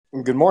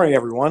Good morning,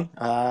 everyone.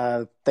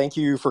 Thank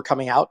you for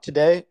coming out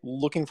today.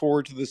 Looking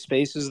forward to the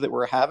spaces that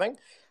we're having.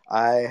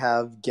 I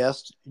have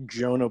guest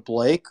Jonah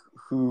Blake,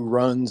 who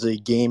runs a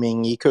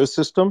gaming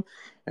ecosystem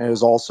and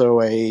is also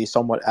a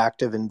somewhat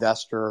active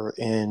investor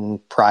in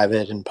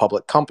private and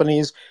public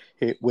companies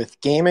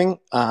with gaming.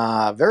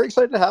 Very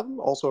excited to have him,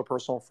 also a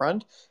personal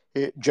friend.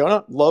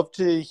 Jonah, love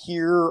to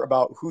hear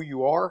about who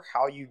you are,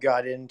 how you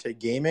got into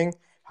gaming,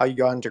 how you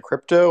got into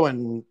crypto,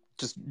 and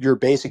just your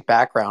basic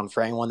background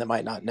for anyone that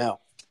might not know.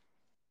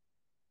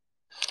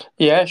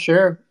 Yeah,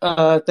 sure.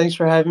 Thanks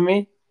for having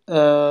me.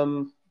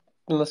 Been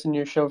listening to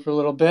your show for a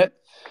little bit.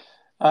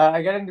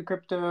 I got into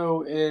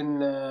crypto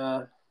in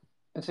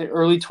I'd say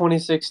early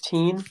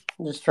 2016.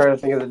 I'm just trying to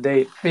think of the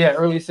date. But yeah,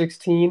 early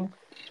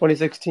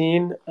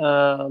 2016.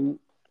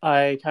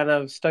 I kind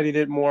of studied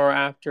it more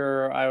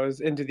after I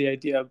was into the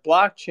idea of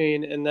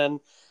blockchain, and then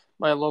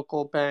my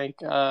local bank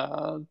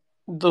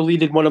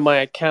deleted one of my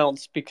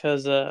accounts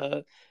because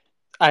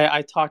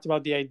I talked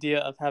about the idea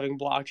of having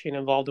blockchain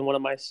involved in one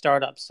of my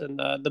startups, and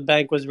the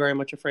bank was very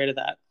much afraid of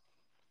that.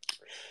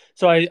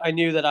 So I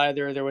knew that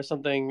either there was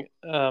something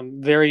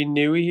very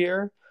new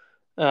here,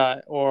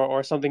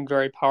 or something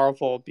very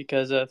powerful.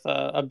 Because if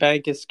a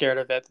bank is scared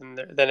of it,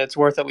 then it's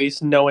worth at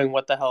least knowing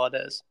what the hell it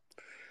is.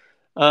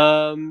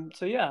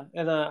 So yeah,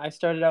 and I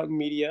started out in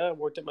media.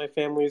 Worked at my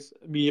family's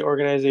media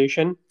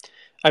organization.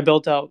 I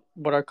built out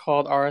what are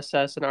called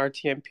RSS and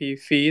RTMP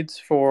feeds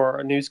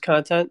for news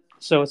content.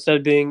 So instead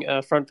of being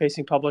a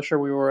front-facing publisher,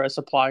 we were a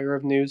supplier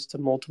of news to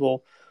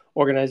multiple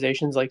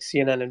organizations like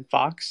CNN and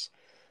Fox.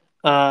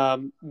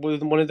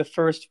 With one of the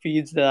first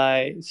feeds that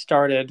I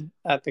started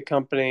at the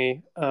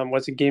company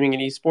was a gaming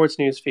and esports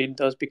news feed.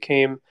 Those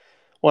became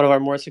one of our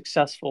more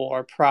successful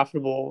or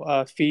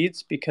profitable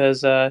feeds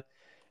because at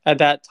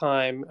that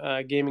time,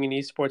 gaming and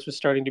esports was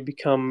starting to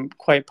become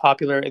quite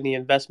popular in the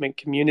investment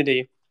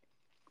community.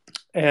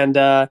 And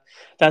that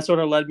sort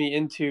of led me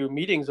into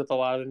meetings with a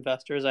lot of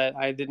investors.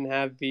 I didn't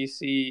have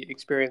VC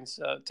experience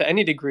to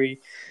any degree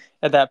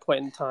at that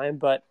point in time,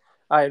 but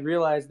I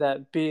realized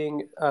that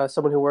being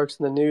someone who works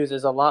in the news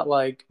is a lot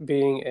like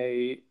being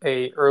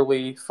a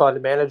early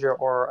fund manager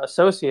or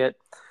associate,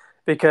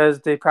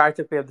 because they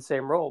practically have the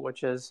same role,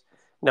 which is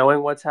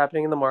knowing what's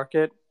happening in the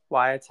market,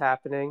 why it's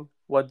happening,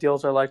 what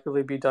deals are likely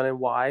to be done and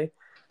why,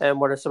 and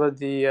what are some of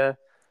the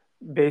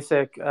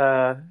basic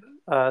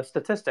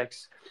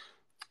statistics.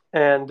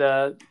 And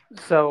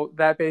so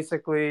that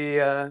basically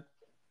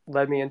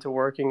led me into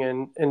working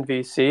in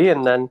VC,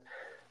 and then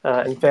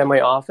in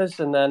family office.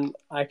 And then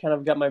I kind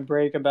of got my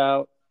break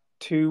about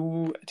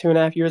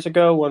 2.5 years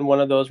ago, when one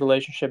of those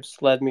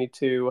relationships led me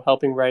to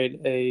helping write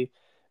a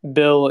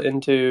bill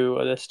into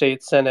the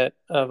state senate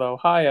of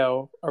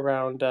Ohio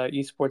around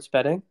esports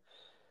betting.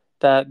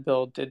 That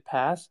bill did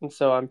pass, and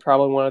so I'm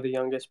probably one of the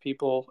youngest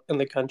people in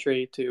the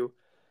country to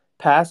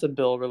pass a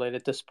bill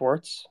related to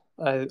sports.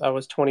 I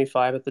was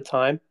 25 at the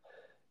time.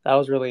 That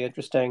was really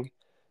interesting.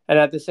 And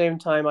at the same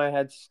time, I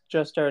had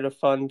just started a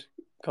fund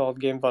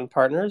called Game Fund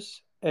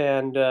Partners,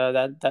 and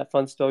that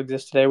fund still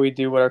exists today. We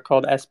do what are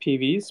called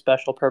SPVs,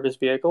 special purpose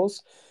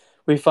vehicles.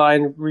 We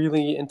find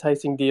really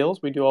enticing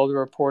deals. We do all the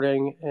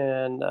reporting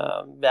and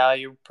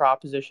value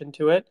proposition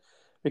to it.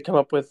 We come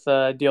up with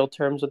deal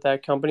terms with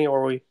that company,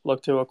 or we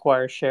look to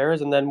acquire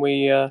shares, and then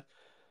we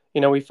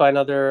find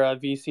other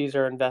VCs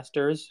or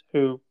investors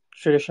who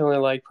traditionally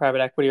like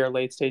private equity or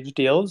late stage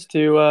deals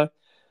to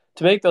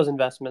make those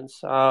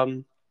investments.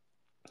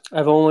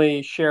 I've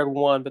only shared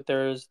one, but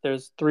there's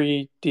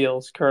three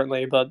deals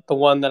currently. But the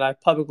one that I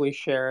publicly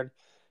shared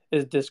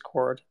is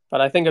Discord.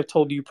 But I think I've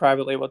told you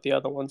privately what the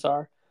other ones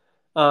are.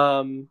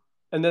 Um,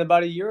 and then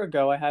about a year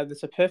ago, I had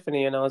this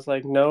epiphany, and I was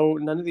like, no,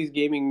 none of these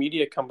gaming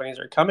media companies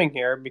are coming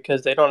here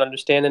because they don't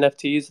understand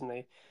NFTs, and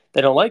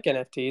they don't like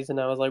NFTs. And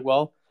I was like,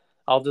 well,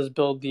 I'll just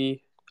build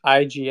the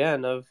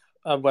IGN of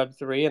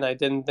Web3, and I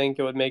didn't think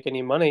it would make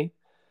any money.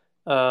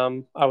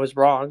 I was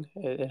wrong.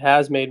 It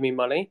has made me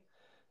money,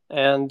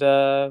 and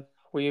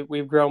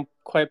we've grown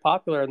quite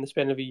popular in the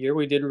span of a year.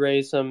 We did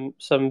raise some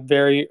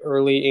very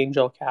early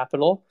angel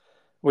capital.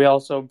 We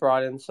also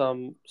brought in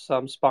some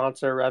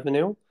sponsor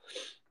revenue,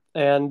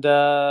 and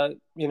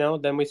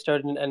then we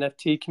started an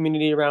NFT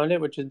community around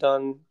it, which has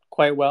done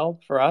quite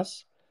well for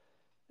us.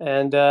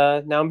 And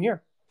now I'm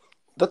here.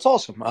 That's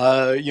awesome.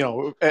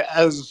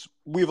 As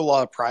we have a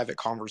lot of private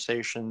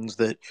conversations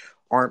that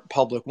aren't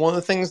public, one of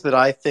the things that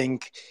I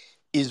think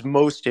is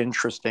most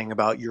interesting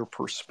about your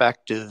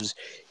perspectives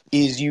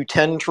is you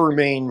tend to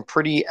remain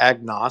pretty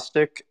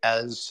agnostic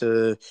as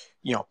to,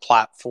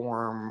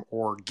 platform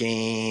or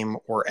game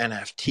or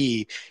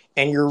NFT,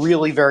 and you're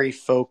really very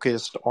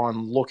focused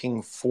on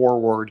looking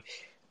forward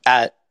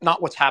at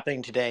not what's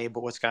happening today,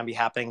 but what's going to be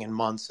happening in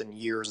months and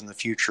years in the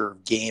future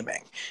of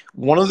gaming.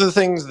 One of the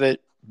things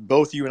that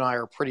both you and I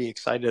are pretty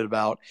excited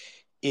about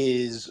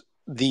is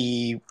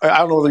I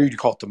don't know whether you'd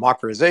call it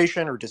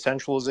democratization or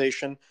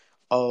decentralization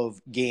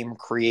of game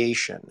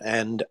creation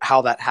and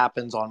how that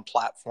happens on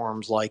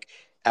platforms like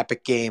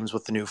Epic Games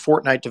with the new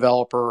Fortnite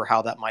developer,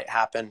 how that might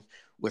happen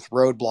with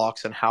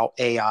Roadblocks and how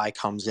AI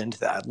comes into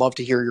that. I'd love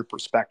to hear your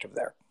perspective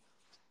there.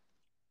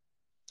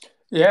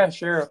 Yeah,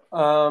 sure.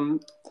 Well,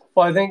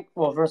 I think,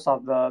 well, first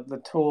off,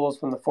 the tools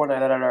from the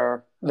Fortnite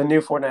editor, the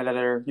new Fortnite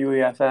editor,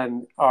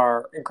 UEFN,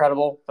 are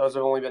incredible. Those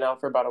have only been out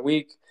for about a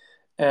week.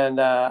 And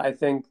I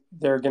think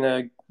they're going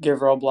to give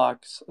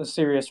Roblox a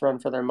serious run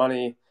for their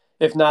money,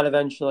 if not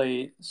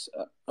eventually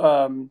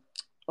um,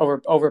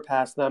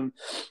 overpass them.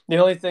 The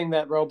only thing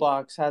that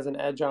Roblox has an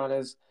edge on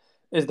is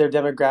their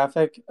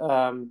demographic.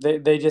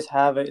 They just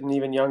have an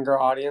even younger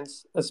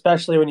audience,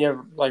 especially when you have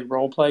like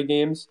role play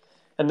games,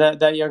 and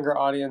that younger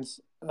audience,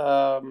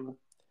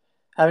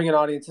 having an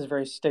audience is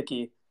very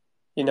sticky,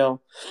 you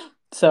know.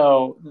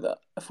 So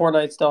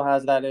Fortnite still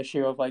has that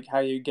issue of like how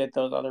you get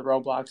those other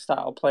Roblox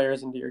style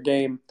players into your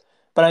game,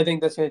 but I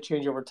think that's going to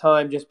change over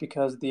time just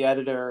because the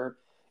editor,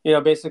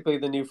 basically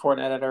the new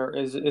Fortnite editor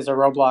is a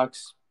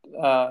Roblox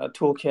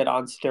toolkit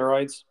on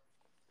steroids.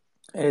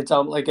 And it's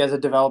like as a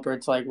developer,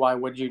 it's like why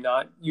would you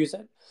not use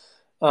it?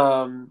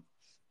 Um,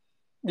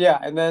 yeah,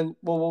 and then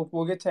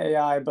we'll get to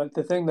AI, but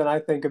the thing that I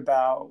think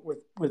about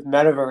with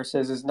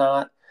metaverses is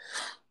not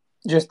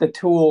just the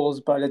tools,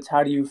 but it's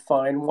how do you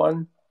find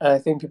one? And I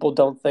think people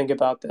don't think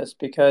about this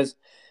because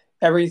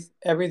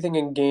everything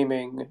in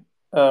gaming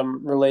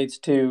relates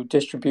to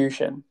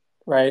distribution,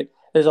 right?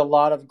 There's a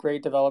lot of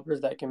great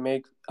developers that can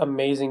make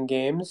amazing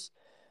games,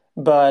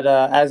 but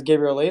as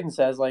Gabriel Layden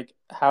says, like,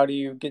 how do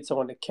you get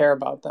someone to care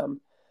about them?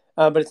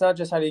 But it's not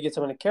just how do you get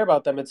someone to care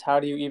about them, it's how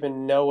do you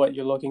even know what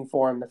you're looking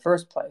for in the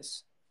first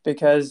place?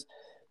 Because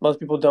most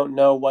people don't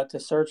know what to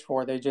search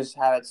for. They just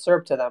have it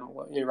served to them,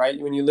 right?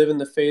 When you live in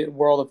the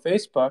world of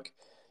Facebook,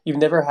 you've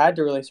never had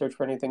to really search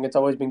for anything. It's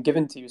always been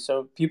given to you.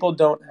 So people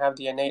don't have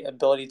the innate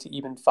ability to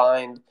even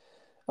find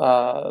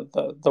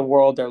the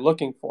world they're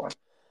looking for.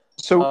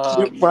 So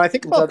when I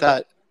think And so about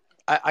that,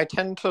 I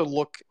tend to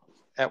look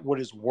at what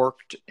has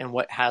worked and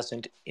what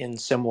hasn't in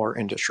similar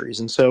industries.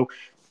 And so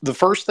the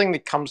first thing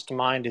that comes to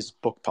mind is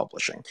book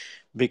publishing,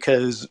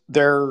 because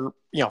for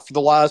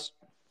the last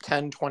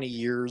 10, 20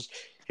 years,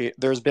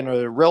 there's been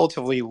a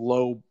relatively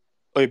low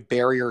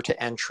barrier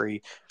to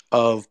entry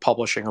of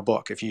publishing a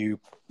book. If you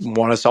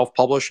want to self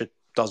publish, it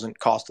doesn't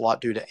cost a lot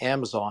due to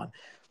Amazon.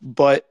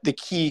 But the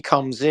key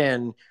comes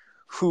in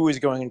who is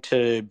going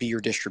to be your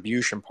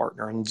distribution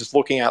partner, and just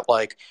looking at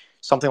like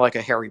something like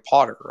a Harry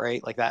Potter,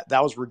 right? Like that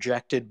was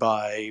rejected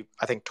by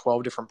I think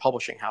 12 different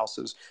publishing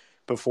houses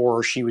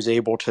before she was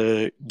able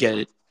to get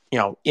it,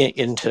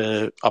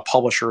 into a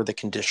publisher that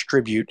can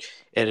distribute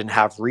it and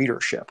have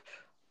readership.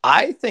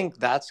 I think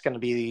that's going to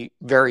be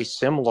very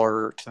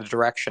similar to the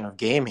direction of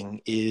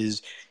gaming.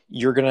 Is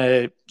you're going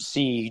to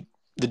see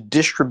the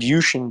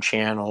distribution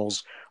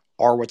channels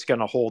are what's going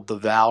to hold the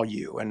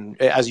value.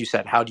 And as you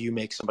said, how do you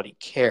make somebody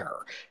care?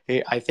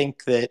 I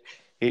think that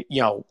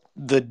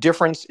the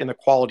difference in the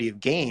quality of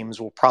games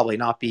will probably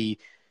not be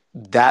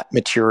that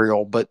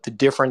material, but the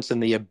difference in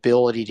the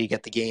ability to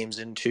get the games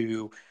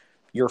into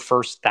your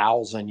first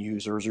 1,000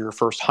 users or your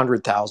first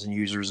 100,000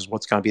 users is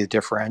what's going to be the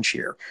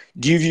differentiator.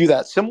 Do you view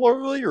that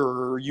similarly,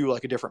 or are you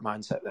like a different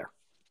mindset there?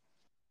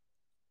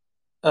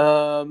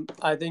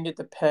 I think it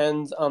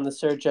depends on the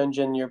search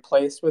engine you're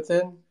placed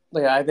within.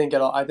 Like I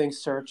think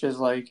search is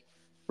like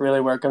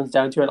really where it comes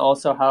down to, and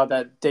also how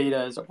that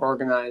data is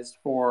organized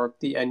for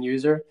the end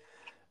user.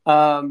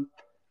 Um,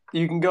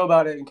 you can go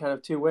about it in kind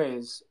of two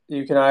ways.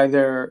 You can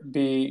either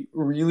be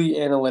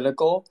really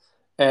analytical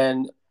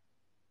and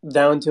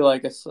down to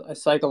like a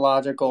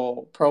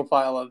psychological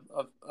profile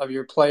of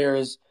your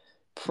players,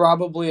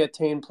 probably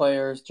attain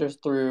players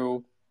just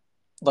through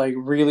like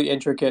really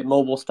intricate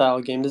mobile style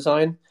game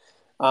design.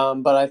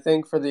 But I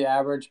think for the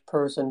average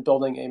person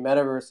building a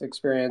metaverse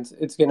experience,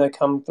 it's going to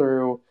come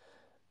through,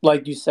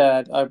 like you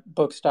said, a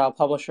book style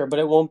publisher, but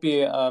it won't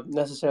be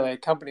necessarily a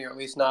company, or at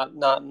least not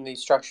in the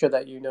structure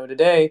that you know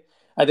today.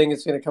 I think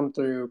it's going to come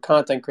through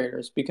content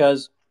creators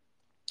because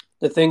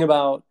the thing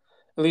about,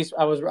 at least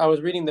I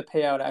was reading the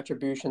payout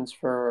attributions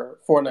for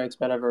Fortnite's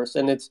metaverse,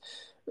 and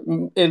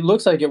it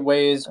looks like it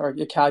weighs or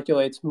it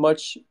calculates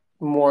much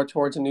more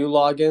towards new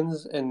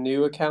logins and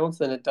new accounts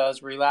than it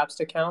does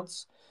relapsed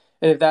accounts.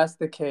 And if that's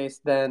the case,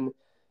 then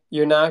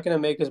you're not going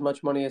to make as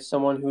much money as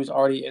someone who's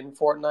already in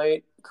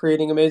Fortnite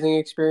creating amazing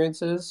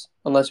experiences,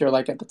 unless you're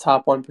like at the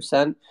top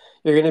 1%.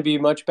 You're going to be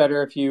much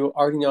better if you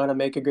already know how to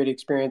make a great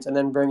experience and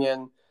then bring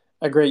in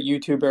a great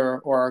YouTuber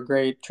or a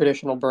great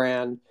traditional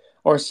brand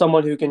or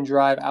someone who can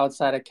drive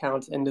outside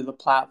accounts into the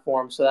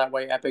platform so that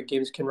way Epic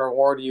Games can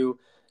reward you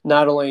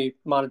not only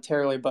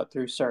monetarily but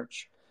through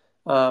search.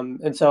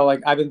 And so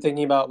like I've been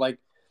thinking about like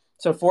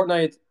so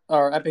Fortnite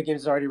or Epic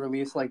Games has already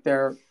released like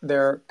their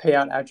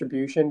payout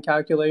attribution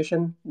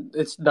calculation.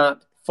 It's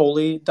not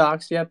fully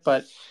doxed yet,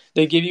 but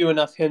they give you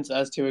enough hints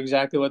as to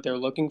exactly what they're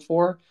looking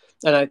for.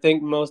 And I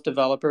think most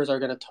developers are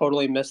going to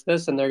totally miss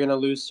this and they're going to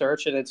lose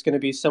search and it's going to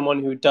be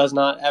someone who does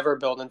not ever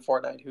build in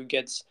Fortnite who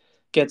gets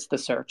the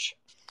search.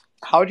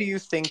 How do you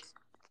think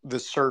the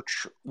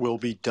search will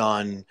be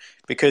done?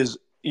 Because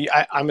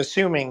I'm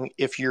assuming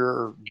if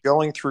you're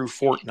going through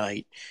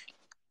Fortnite,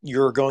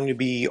 you're going to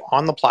be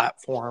on the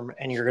platform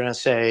and you're going to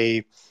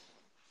say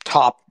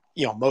top,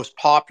 most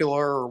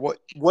popular, or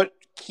what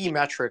key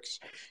metrics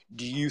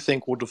do you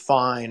think will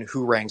define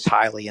who ranks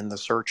highly in the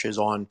searches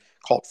on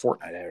called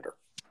Fortnite Editor?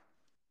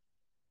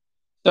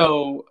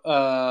 So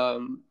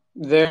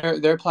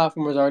their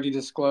platform was already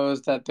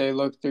disclosed that they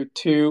look through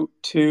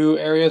two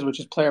areas, which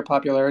is player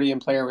popularity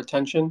and player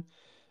retention.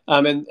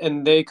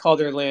 And they call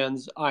their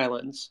lands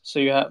islands. So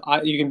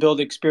you can build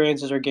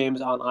experiences or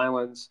games on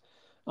islands.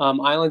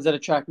 Islands that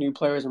attract new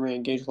players and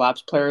re-engage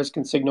lapsed players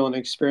can signal an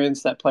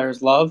experience that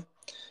players love.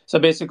 So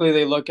basically,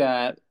 they look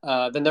at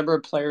the number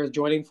of players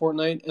joining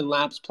Fortnite and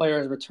lapsed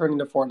players returning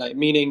to Fortnite.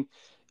 Meaning,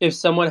 if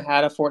someone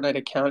had a Fortnite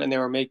account and they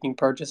were making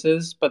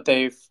purchases, but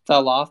they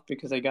fell off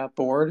because they got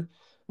bored,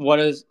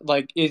 is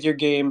your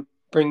game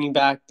bringing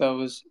back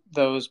those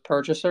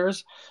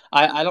purchasers?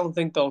 I don't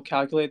think they'll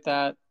calculate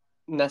that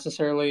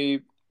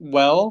necessarily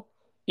well,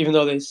 even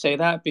though they say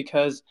that,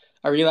 because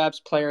a relapse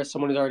player is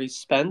someone who's already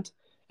spent.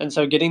 And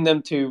so getting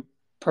them to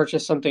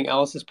purchase something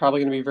else is probably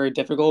going to be very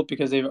difficult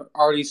because they've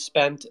already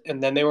spent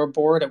and then they were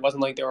bored. It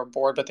wasn't like they were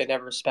bored, but they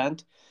never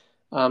spent.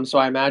 So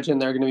I imagine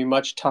they're going to be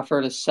much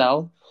tougher to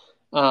sell,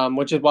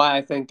 which is why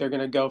I think they're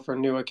going to go for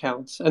new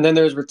accounts. And then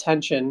there's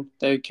retention.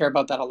 They care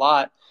about that a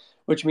lot,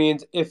 which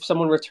means if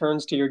someone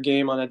returns to your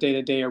game on a day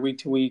to day or week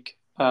to week,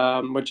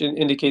 which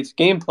indicates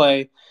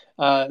gameplay,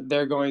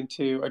 they're going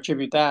to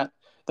attribute that.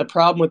 The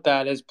problem with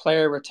that is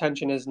player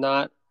retention is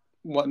not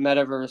what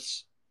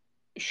metaverse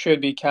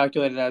should be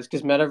calculated as,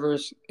 because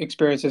metaverse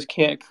experiences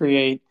can't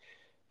create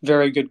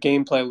very good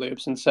gameplay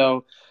loops. And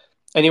so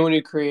anyone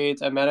who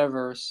creates a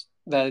metaverse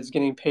that is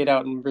getting paid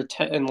out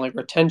in like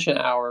retention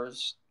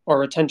hours or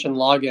retention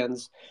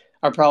logins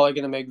are probably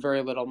going to make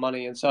very little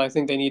money. And so I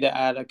think they need to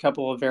add a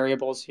couple of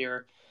variables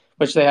here,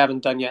 which they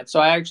haven't done yet. So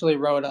I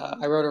wrote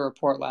a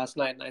report last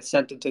night and I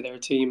sent it to their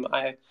team.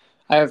 I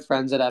have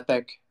friends at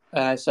Epic.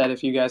 And I said,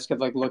 if you guys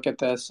could like look at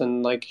this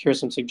and like here's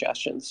some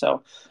suggestions.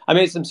 So I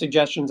made some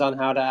suggestions on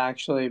how to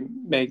actually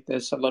make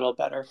this a little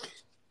better.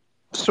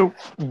 So,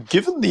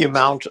 given the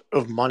amount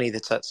of money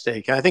that's at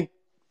stake, and I think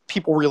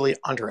people really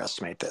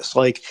underestimate this,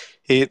 like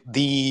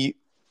the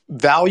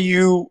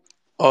value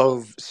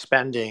of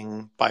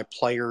spending by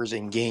players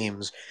in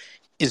games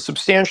is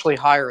substantially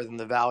higher than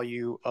the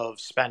value of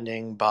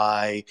spending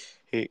by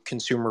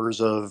consumers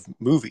of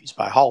movies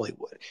by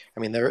Hollywood. I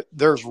mean,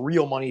 there's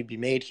real money to be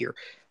made here.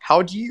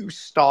 How do you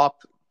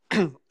stop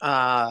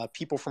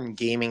people from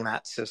gaming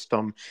that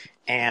system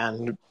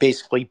and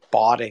basically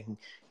botting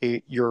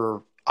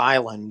your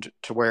island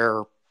to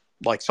where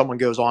like someone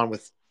goes on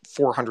with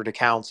 400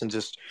 accounts and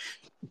just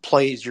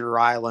plays your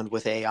island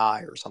with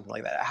AI or something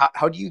like that?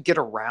 How do you get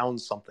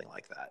around something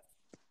like that?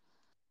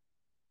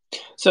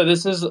 So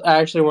this is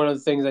actually one of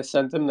the things I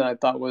sent them that I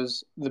thought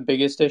was the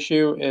biggest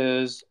issue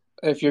is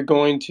if you're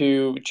going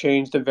to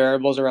change the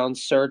variables around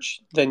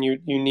search, then you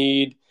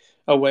need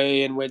a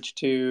way in which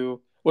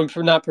to, well,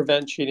 for not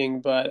prevent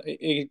cheating, but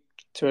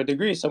to a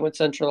degree, somewhat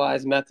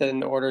centralized method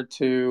in order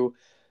to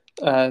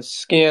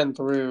scan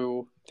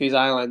through these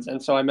islands.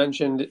 And so I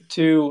mentioned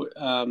two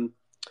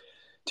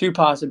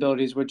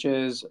possibilities, which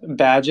is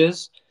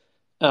badges,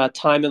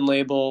 time and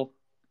label,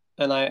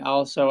 and I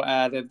also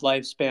added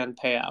lifespan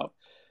payout.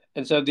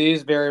 And so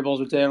these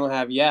variables, which they don't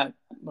have yet,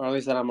 or at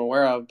least that I'm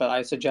aware of, but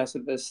I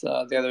suggested this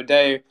the other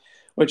day,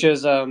 which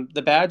is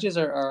the badges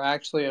are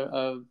actually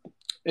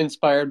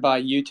inspired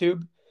by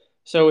YouTube.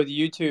 So with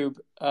YouTube,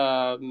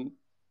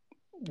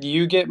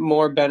 you get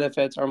more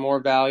benefits or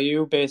more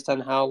value based on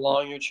how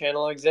long your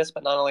channel exists,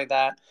 but not only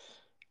that,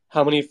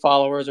 how many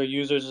followers or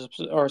users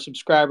or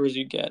subscribers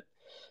you get.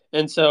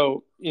 And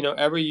so,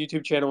 every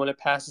YouTube channel when it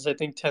passes, I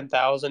think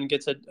 10,000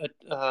 gets a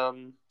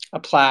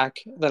plaque,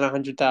 then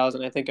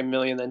 100,000, I think a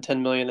million, then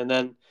 10 million, and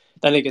then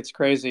it gets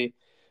crazy.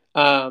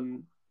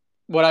 Um,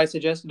 what I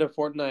suggested to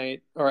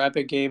Fortnite or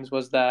Epic Games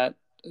was that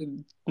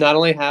not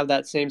only have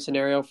that same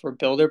scenario for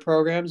builder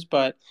programs,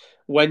 but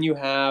when you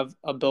have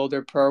a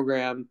builder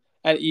program,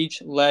 at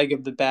each leg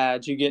of the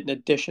badge, you get an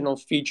additional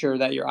feature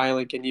that your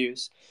island can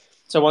use.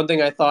 So one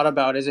thing I thought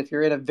about is if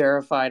you're in a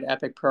verified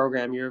Epic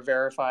program, you're a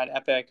verified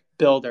Epic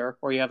builder,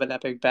 or you have an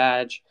Epic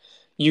badge,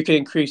 you can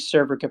increase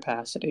server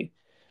capacity.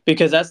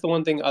 Because that's the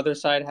one thing other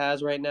side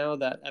has right now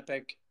that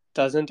Epic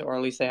doesn't, or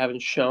at least they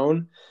haven't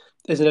shown,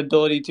 is an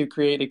ability to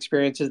create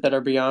experiences that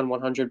are beyond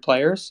 100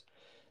 players.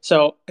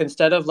 So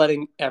instead of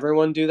letting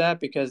everyone do that,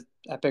 because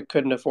Epic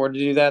couldn't afford to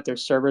do that, their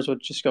servers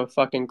would just go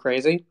fucking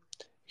crazy.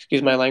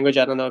 Excuse my language.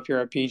 I don't know if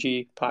you're a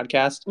PG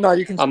podcast. No,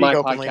 you can On speak my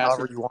openly podcast,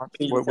 however it's you want,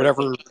 PG 13.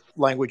 whatever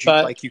language you'd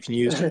But like, you can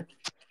use.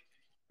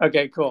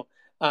 okay, cool.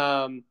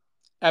 Um,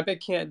 Epic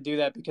can't do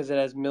that because it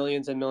has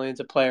millions and millions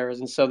of players,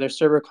 and so their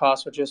server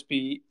costs would just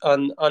be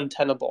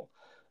untenable.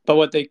 But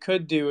what they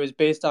could do is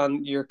based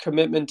on your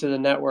commitment to the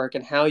network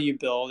and how you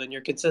build and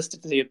your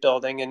consistency of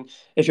building, and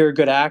if you're a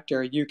good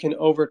actor, you can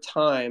over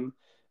time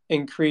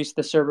increase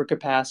the server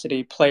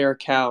capacity, player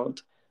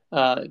count,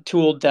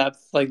 tool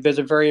depth. Like there's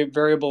a very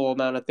variable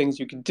amount of things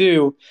you can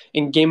do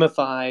and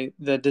gamify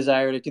the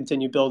desire to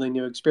continue building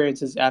new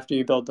experiences after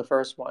you build the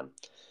first one.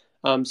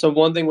 So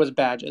one thing was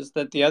badges.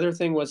 That the other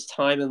thing was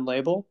time and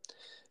label.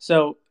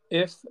 So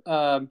if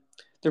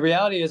the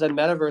reality is a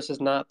metaverse is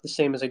not the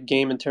same as a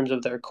game in terms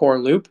of their core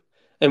loop,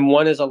 and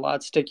one is a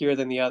lot stickier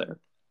than the other.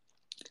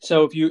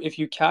 So if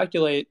you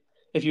calculate,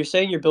 if you're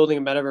saying you're building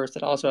a metaverse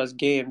that also has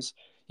games,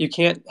 you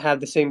can't have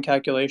the same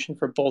calculation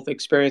for both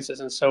experiences.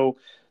 And so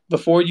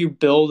before you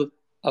build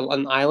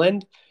an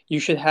island, you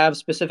should have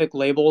specific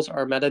labels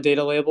or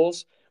metadata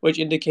labels which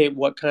indicate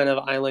what kind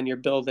of island you're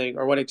building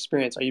or what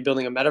experience. Are you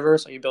building a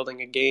metaverse? Are you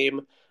building a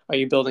game? Are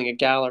you building a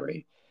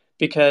gallery?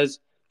 Because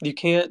you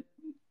can't,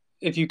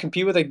 if you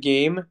compete with a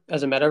game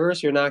as a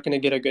metaverse, you're not going to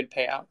get a good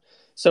payout.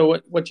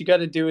 So what you got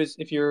to do is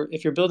if you're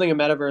building a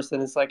metaverse,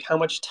 then it's like how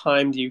much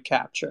time do you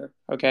capture?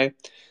 Okay,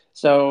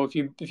 so if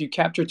you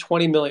capture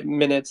 20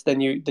 minutes,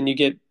 then you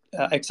get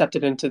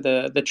accepted into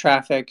the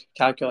traffic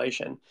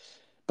calculation.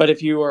 But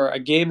if you were a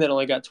game that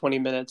only got 20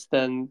 minutes,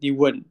 then you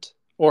wouldn't.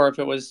 Or if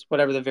it was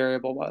whatever the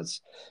variable was.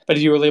 But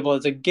if you were labeled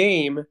as a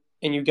game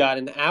and you got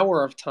an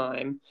hour of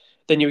time,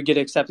 then you would get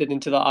accepted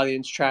into the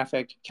audience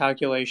traffic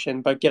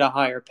calculation, but get a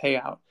higher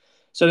payout.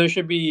 So there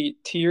should be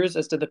tiers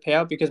as to the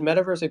payout because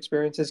metaverse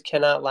experiences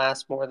cannot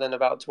last more than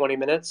about 20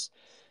 minutes.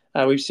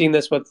 We've seen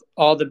this with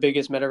all the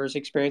biggest metaverse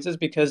experiences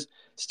because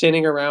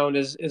standing around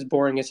is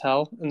boring as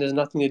hell, and there's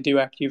nothing to do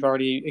after you've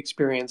already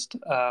experienced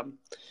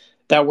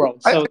that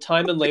world. I So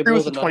time and agree label with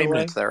is the 20 another way.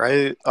 minutes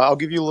there. I'll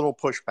give you a little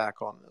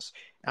pushback on this.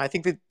 And I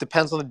think that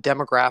depends on the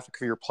demographic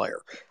of your player.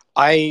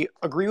 I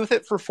agree with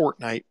it for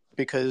Fortnite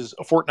because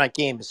a Fortnite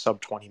game is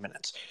sub 20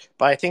 minutes.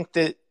 But I think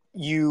that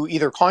you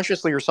either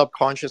consciously or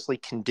subconsciously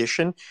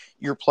condition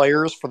your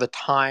players for the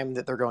time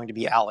that they're going to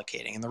be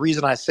allocating. And the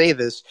reason I say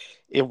this,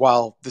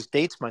 while this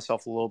dates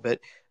myself a little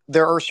bit,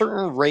 there are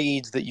certain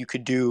raids that you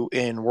could do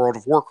in World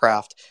of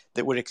Warcraft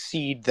that would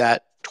exceed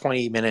that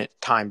 20-minute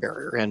time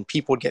barrier, and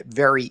people would get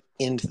very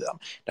into them.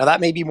 Now, that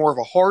may be more of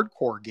a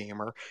hardcore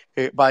gamer,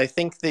 but I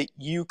think that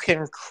you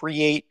can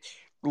create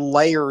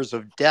layers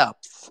of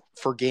depth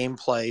for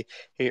gameplay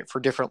for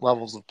different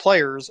levels of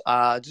players.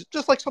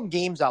 Just like some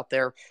games out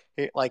there,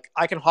 like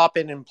I can hop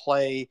in and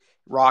play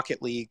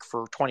Rocket League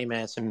for 20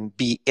 minutes and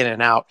be in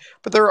and out.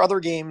 But there are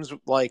other games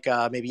like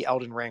maybe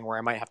Elden Ring where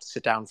I might have to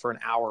sit down for an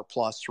hour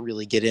plus to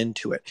really get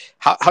into it.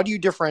 How do you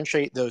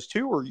differentiate those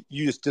two, or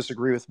you just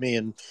disagree with me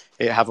and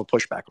have a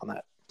pushback on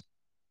that?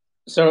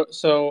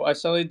 So I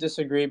slightly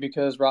disagree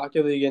because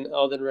Rocket League and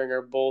Elden Ring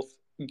are both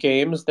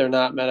games. They're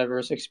not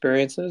metaverse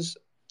experiences.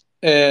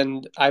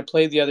 And I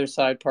played the Other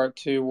Side Part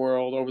 2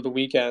 World over the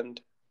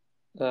weekend,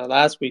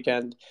 last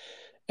weekend,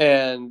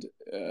 and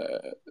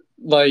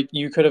like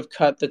you could have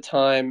cut the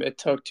time it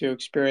took to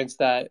experience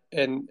that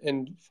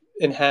in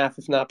half,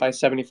 if not by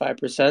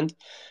 75%,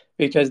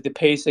 because the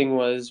pacing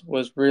was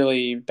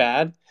really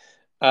bad.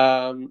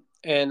 And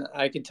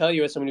I can tell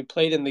you, as someone who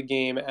played in the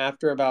game,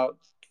 after about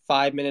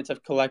 5 minutes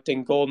of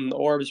collecting golden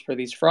orbs for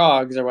these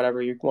frogs or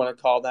whatever you want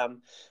to call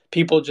them,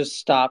 people just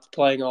stopped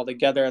playing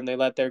altogether and they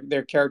let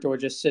their character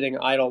was just sitting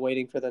idle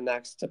waiting for the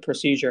next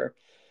procedure.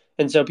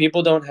 And so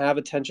people don't have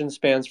attention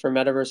spans for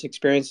metaverse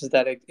experiences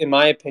that, in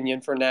my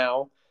opinion, for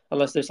now,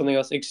 unless there's something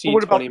else, exceed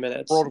What about 20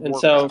 minutes. World of And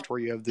so Warcraft, where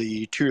you have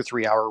the 2 or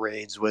 3 hour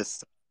raids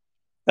with?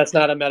 that's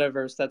not a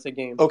metaverse, that's a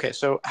game. Okay,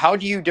 so how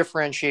do you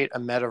differentiate a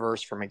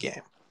metaverse from a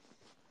game?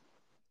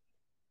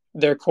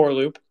 Their core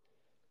loop.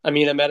 I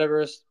mean, a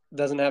metaverse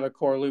doesn't have a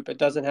core loop. It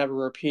doesn't have a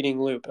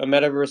repeating loop. A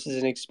metaverse is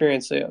an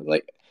experience.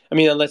 Like, I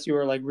mean, unless you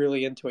were like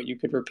really into it, you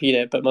could repeat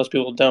it, but most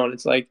people don't.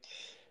 It's like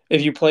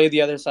if you play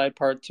the Other Side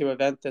Part 2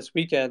 event this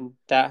weekend,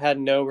 that had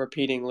no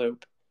repeating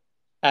loop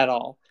at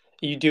all.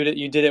 You did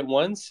it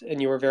once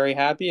and you were very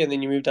happy and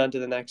then you moved on to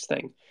the next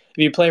thing.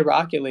 If you play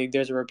Rocket League,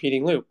 there's a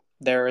repeating loop.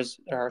 There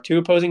are two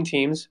opposing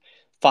teams,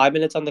 5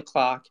 minutes on the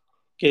clock,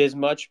 get as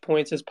much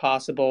points as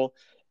possible,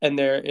 and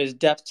there is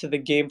depth to the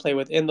gameplay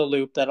within the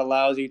loop that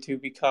allows you to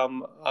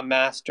become a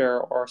master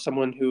or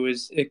someone who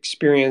is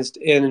experienced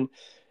in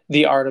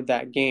the art of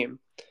that game.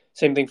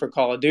 Same thing for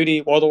Call of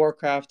Duty. World of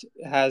Warcraft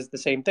has the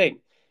same thing.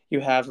 You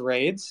have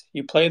raids,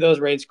 you play those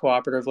raids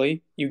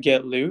cooperatively, you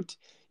get loot,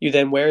 you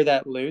then wear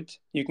that loot.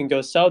 You can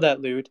go sell that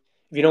loot.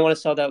 If you don't want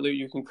to sell that loot,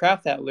 you can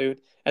craft that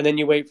loot, and then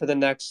you wait for the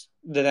next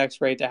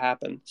raid to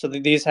happen. So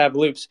these have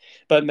loops,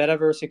 but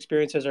metaverse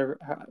experiences are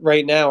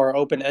right now are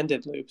open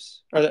ended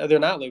loops, or they're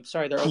not loops.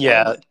 Sorry, they're open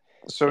Yeah. ended,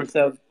 So and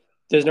so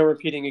there's no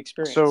repeating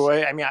experience.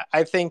 I mean,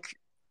 I think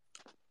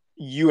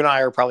you and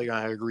I are probably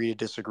going to agree to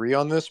disagree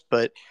on this,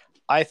 but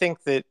I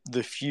think that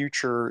the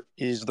future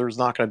is there's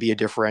not going to be a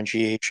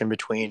differentiation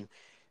between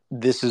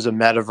this is a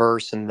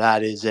metaverse and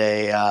that is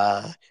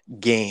a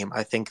game.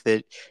 I think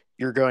that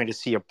you're going to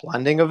see a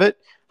blending of it.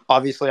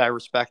 Obviously, I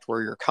respect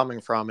where you're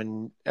coming from,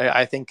 and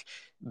I think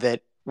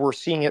that we're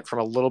seeing it from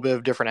a little bit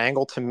of different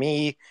angle. To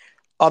me,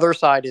 other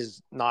side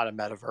is not a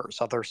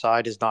metaverse. Other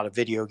side is not a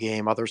video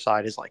game. Other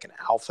side is like an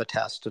alpha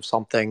test of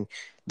something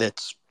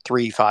that's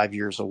 3 5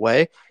 years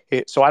away.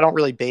 So I don't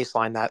really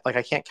baseline that. Like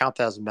I can't count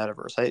that as a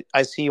metaverse.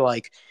 I see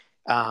like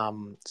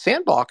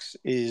Sandbox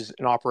is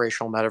an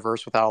operational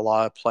metaverse without a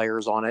lot of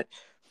players on it,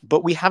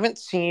 but we haven't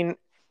seen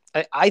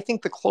I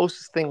think the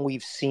closest thing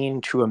we've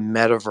seen to a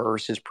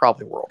metaverse is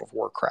probably World of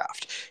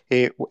Warcraft.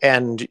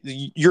 And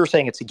you're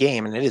saying it's a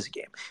game, and it is a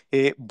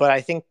game. But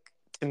I think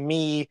to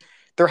me,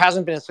 there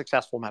hasn't been a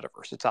successful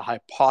metaverse. It's a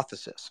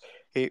hypothesis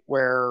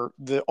where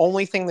the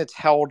only thing that's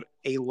held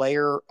a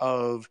layer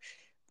of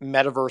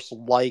metaverse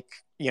like,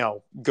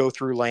 go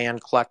through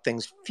land, collect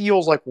things,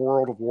 feels like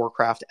World of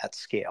Warcraft at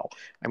scale.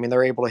 I mean,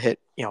 they're able to hit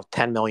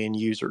 10 million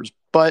users,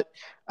 but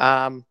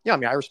yeah, I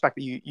mean, I respect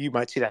that you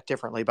might see that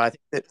differently, but I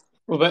think that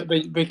Well,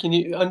 but can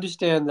you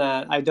understand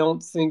that I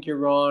don't think you're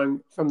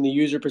wrong from the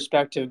user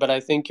perspective, but I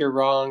think you're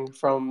wrong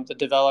from the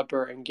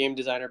developer and game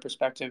designer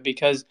perspective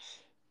because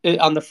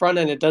on the front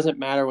end, it doesn't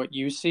matter what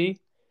you see.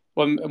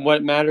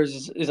 What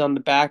matters is on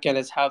the back end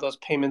is how those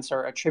payments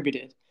are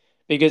attributed.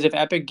 Because if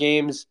Epic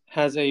Games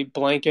has a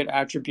blanket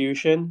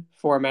attribution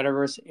for a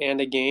metaverse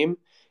and a game,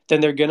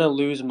 then they're gonna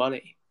lose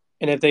money.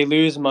 And if they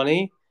lose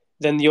money,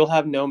 then you'll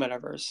have no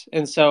metaverse.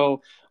 And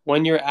so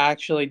when you're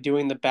actually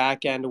doing the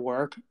back end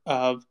work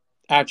of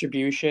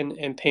attribution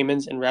and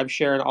payments and rev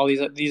share and all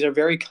these are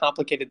very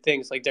complicated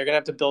things. Like they're gonna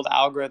have to build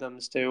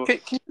algorithms can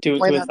you to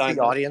explain that to assign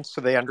the those. audience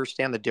so they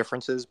understand the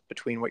differences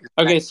between what you're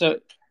saying?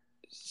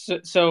 Okay,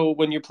 so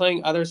when you're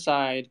playing other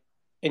side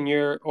and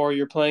you're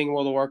playing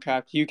World of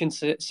Warcraft, you can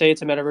say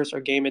it's a metaverse or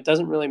game. It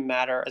doesn't really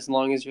matter as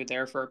long as you're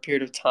there for a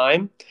period of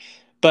time.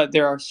 But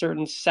there are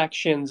certain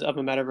sections of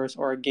a metaverse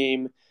or a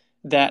game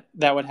that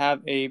would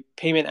have a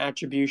payment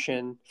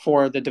attribution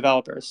for the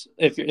developers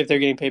if they're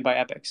getting paid by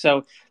Epic.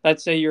 So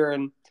let's say you're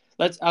in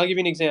let's I'll give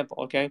you an example,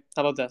 okay?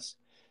 How about this?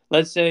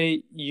 Let's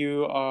say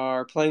you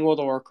are playing World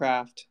of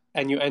Warcraft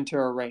and you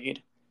enter a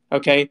raid.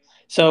 Okay?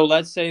 So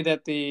let's say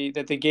that the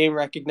game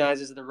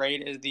recognizes the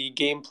raid as the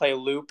gameplay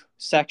loop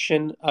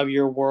section of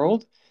your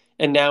world,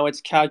 and now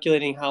it's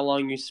calculating how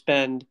long you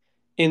spend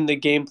in the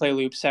gameplay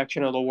loop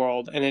section of the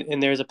world,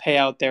 and there's a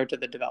payout there to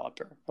the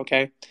developer.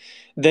 Okay,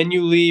 then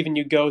you leave and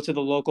you go to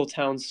the local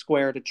town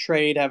square to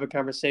trade, have a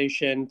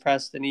conversation,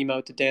 press an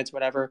emote to dance,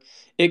 whatever.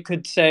 It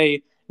could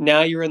say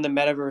now you're in the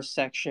metaverse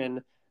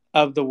section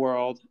of the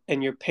world,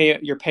 and your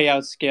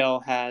payout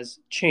scale has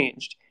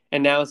changed.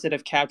 And now instead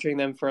of capturing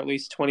them for at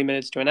least 20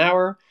 minutes to an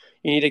hour,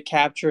 you need to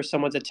capture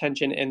someone's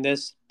attention in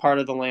this part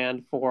of the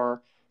land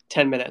for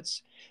 10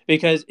 minutes.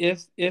 Because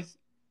if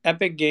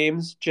Epic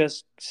Games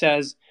just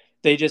says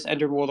they just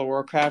entered World of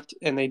Warcraft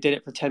and they did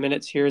it for 10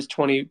 minutes. Here's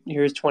 20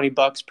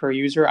 bucks per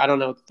user. I don't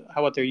know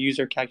what their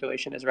user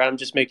calculation is, right? I'm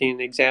just making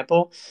an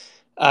example.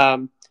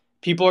 Um,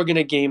 People are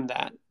gonna game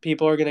that.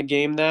 People are gonna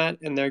game that,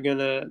 and they're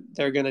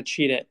gonna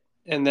cheat it.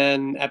 And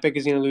then Epic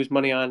is gonna lose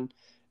money on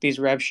these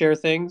rev share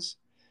things.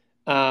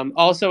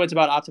 Also, it's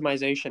about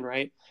optimization,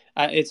 right?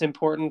 It's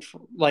important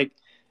for, like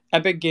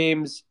Epic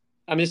Games.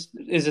 I'm just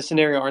is a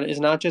scenario is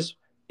not just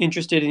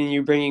interested in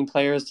you bringing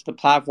players to the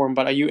platform,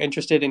 but are you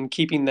interested in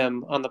keeping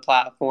them on the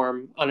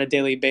platform on a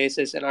daily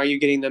basis, and are you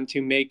getting them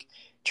to make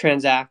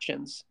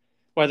transactions,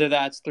 whether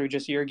that's through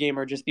just your game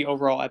or just the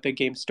overall Epic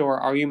Game Store?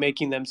 Are you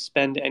making them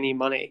spend any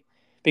money?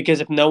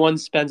 Because if no one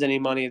spends any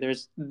money,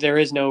 there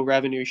is no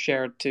revenue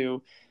shared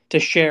to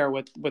share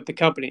with the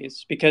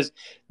companies because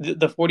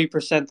the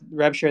 40%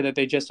 rev share that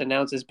they just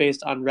announced is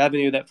based on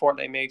revenue that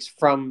Fortnite makes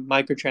from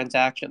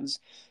microtransactions.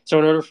 So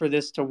in order for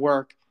this to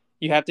work,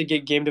 you have to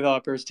get game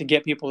developers to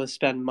get people to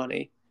spend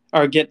money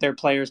or get their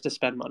players to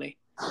spend money.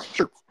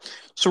 Sure.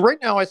 So right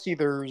now I see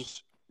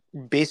there's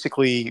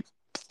basically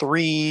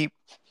three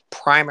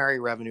primary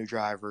revenue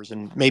drivers,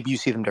 and maybe you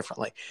see them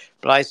differently,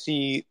 but I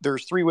see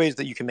there's three ways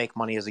that you can make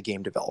money as a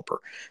game developer.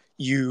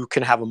 You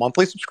can have a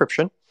monthly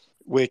subscription,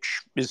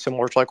 which is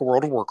similar to like a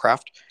World of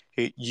Warcraft.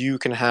 You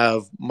can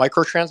have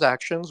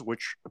microtransactions,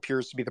 which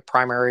appears to be the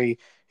primary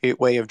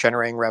way of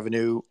generating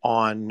revenue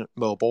on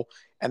mobile.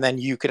 And then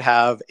you could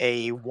have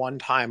a one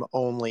time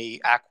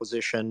only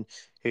acquisition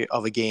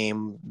of a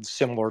game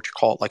similar to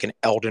call it like an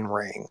Elden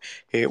Ring,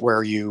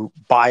 where you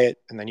buy it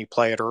and then you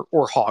play it,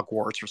 or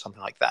Hogwarts or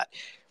something like that.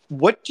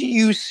 What do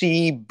you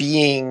see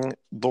being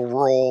the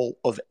role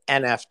of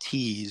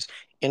NFTs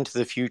into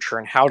the future,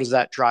 and how does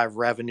that drive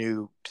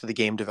revenue to the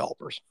game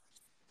developers?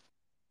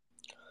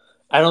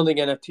 I don't think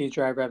NFTs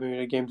drive revenue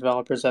to game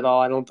developers at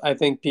all. I don't. I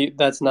think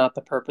that's not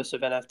the purpose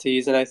of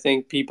NFTs, and I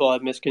think people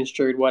have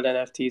misconstrued what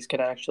NFTs can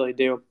actually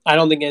do. I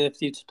don't think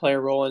NFTs play a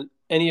role in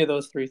any of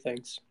those three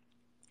things.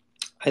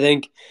 I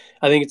think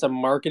I think it's a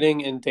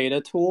marketing and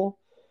data tool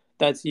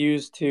that's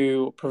used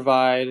to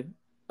provide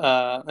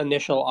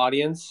initial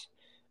audience.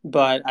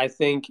 But I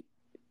think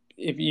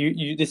if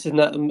you this is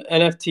not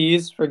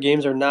NFTs for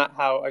games are not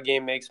how a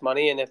game makes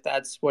money, and if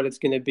that's what it's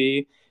going to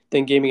be,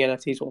 then gaming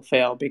NFTs will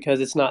fail because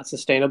it's not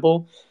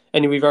sustainable.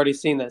 And we've already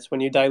seen this when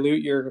you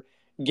dilute your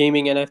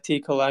gaming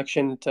NFT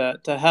collection to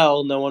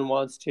hell, no one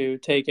wants to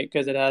take it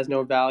because it has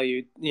no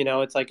value.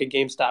 It's like a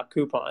GameStop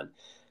coupon.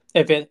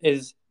 If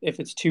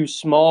it's too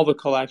small of a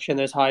collection,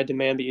 there's high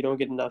demand, but you don't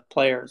get enough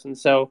players, and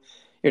so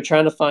you're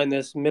trying to find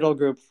this middle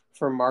group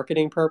for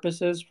marketing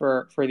purposes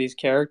for these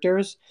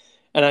characters.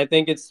 And I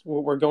think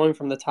we're going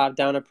from the top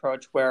down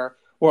approach where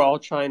we're all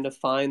trying to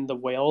find the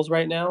whales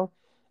right now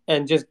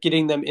and just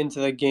getting them into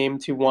the game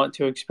to want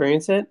to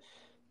experience it.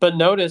 But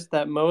notice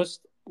that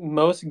most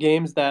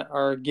games that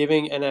are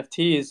giving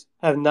NFTs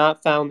have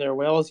not found their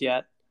whales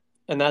yet,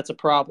 and that's a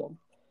problem.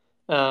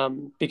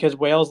 Because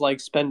whales like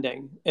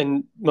spending,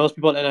 and most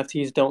people in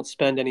NFTs don't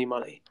spend any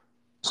money.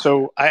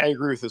 So I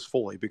agree with this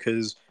fully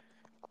because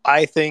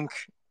I think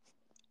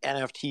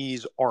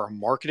NFTs are a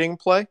marketing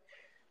play.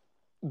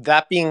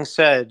 That being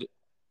said,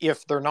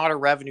 if they're not a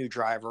revenue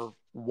driver,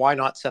 why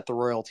not set the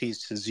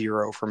royalties to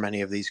zero for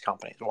many of these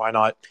companies? Why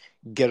not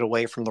get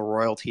away from the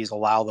royalties,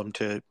 allow them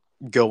to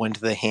go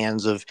into the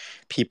hands of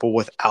people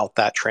without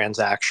that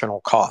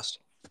transactional cost?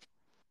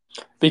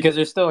 Because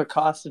there's still a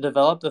cost to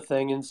develop the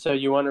thing, and so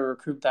you want to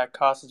recoup that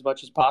cost as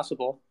much as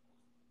possible.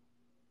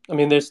 I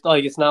mean, there's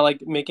like it's not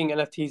like making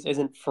NFTs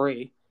isn't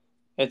free.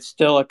 It's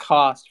still a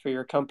cost for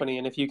your company,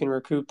 and if you can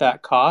recoup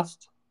that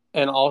cost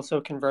and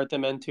also convert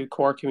them into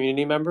core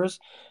community members,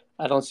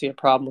 I don't see a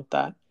problem with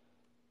that.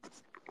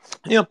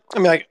 Yeah, I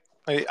mean,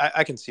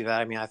 I can see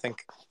that. I mean, I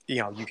think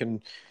you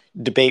can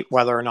debate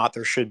whether or not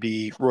there should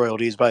be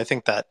royalties, but I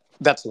think that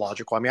that's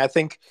logical. I mean, I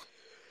think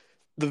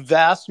the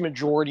vast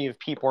majority of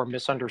people are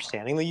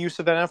misunderstanding the use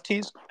of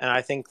NFTs, and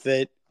I think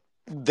that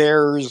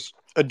there's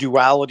a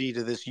duality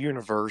to this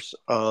universe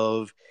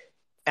of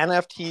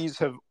NFTs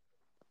have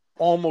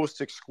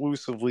almost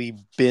exclusively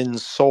been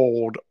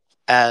sold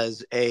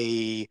as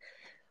a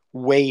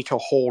way to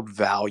hold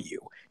value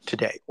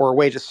today or a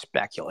way to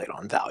speculate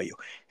on value.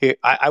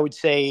 I would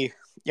say,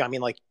 yeah, I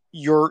mean, like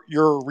your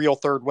real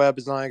third web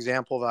is not an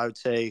example of it. I would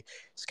say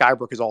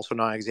Skybrook is also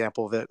not an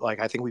example of it. Like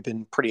I think we've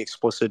been pretty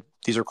explicit.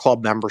 These are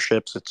club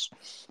memberships. It's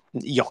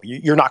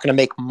you're not going to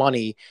make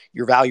money.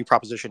 Your value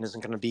proposition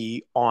isn't going to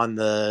be on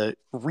the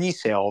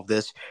resale of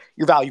this.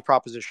 Your value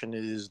proposition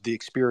is the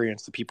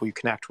experience, the people you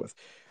connect with.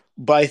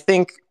 But I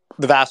think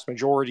the vast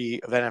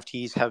majority of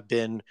NFTs have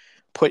been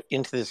put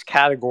into this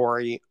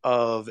category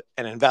of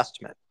an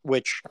investment,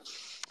 which,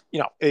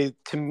 to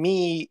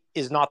me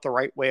is not the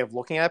right way of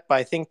looking at it. But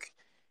I think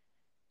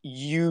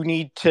you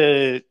need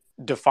to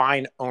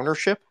define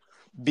ownership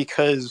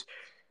because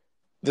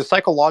the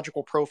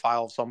psychological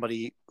profile of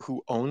somebody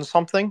who owns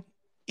something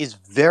is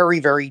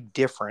very, very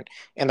different,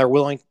 and their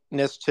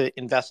willingness to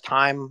invest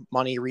time,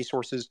 money,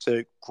 resources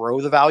to grow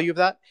the value of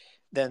that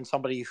than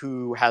somebody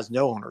who has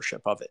no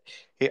ownership of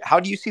it. How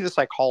do you see the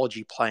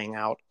psychology playing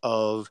out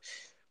of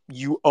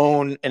you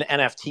own an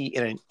NFT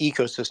in an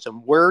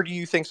ecosystem? Where do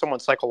you think someone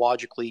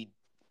psychologically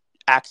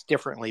acts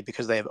differently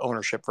because they have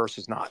ownership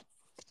versus not?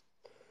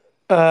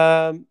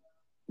 Um,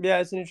 yeah,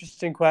 it's an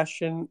interesting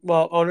question.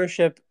 Well,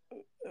 ownership,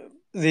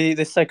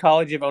 the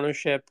psychology of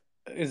ownership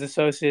is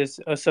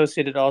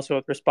associated also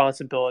with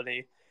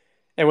responsibility,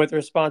 and with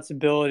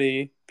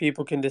responsibility,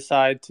 people can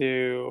decide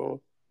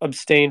to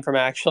abstain from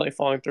actually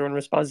following through on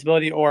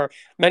responsibility, or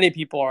many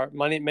people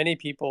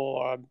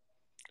are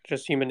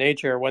just human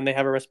nature. When they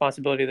have a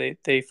responsibility,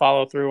 they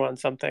follow through on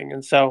something.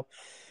 And so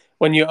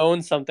when you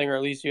own something, or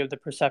at least you have the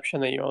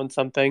perception that you own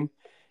something,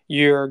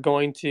 you're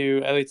going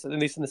to, at least in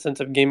the sense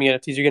of gaming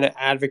NFTs, you're going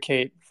to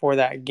advocate for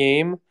that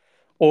game,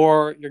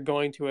 or you're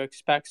going to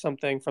expect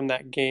something from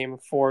that game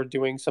for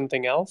doing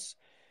something else.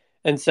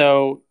 And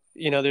so,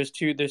 there's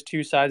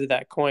two sides of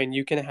that coin.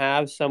 You can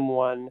have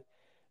someone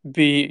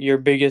be your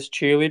biggest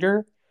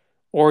cheerleader,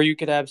 or you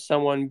could have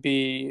someone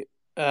be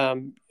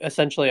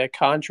essentially a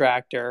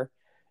contractor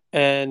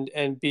and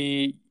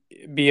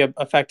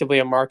effectively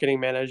a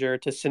marketing manager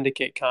to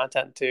syndicate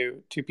content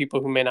to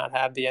people who may not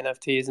have the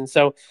NFTs. And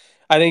so,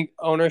 I think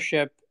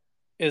ownership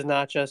is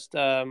not just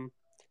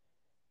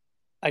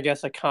I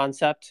guess a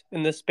concept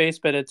in this space,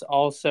 but it's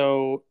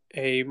also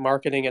a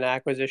marketing and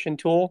acquisition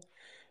tool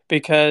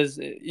because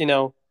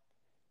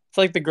it's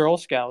like the Girl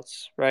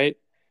Scouts, right?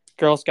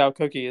 Girl Scout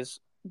cookies.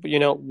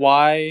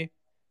 Why?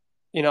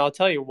 I'll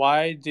tell you,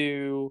 why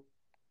do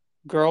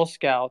Girl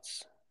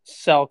Scouts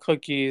sell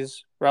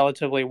cookies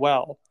relatively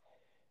well?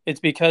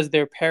 It's because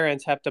their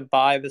parents have to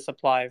buy the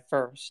supply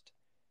first.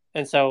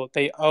 And so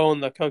they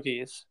own the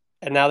cookies.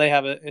 And now they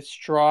have a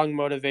strong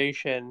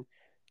motivation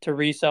to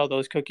resell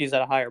those cookies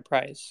at a higher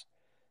price.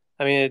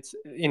 I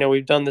mean,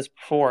 we've done this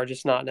before,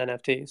 just not in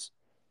NFTs.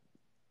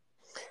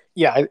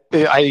 Yeah,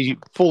 I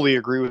fully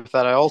agree with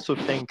that. I also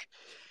think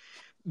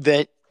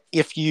that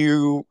if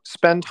you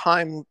spend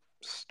time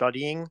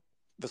studying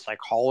the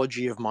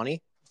psychology of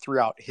money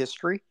throughout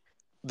history,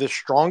 the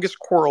strongest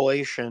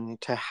correlation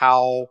to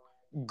how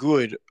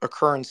good a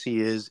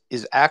currency is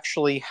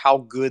actually how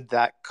good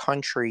that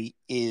country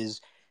is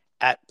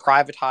at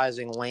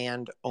privatizing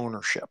land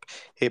ownership.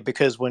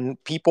 Because when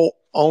people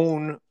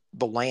own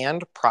the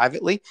land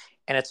privately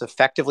and it's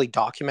effectively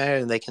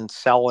documented and they can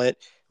sell it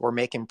or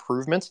make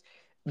improvements,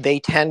 they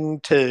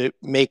tend to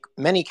make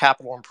many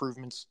capital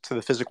improvements to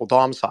the physical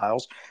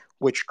domiciles,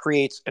 which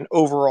creates an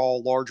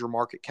overall larger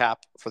market cap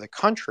for the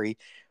country.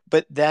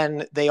 But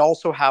then they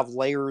also have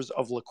layers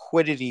of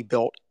liquidity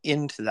built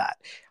into that.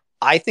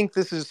 I think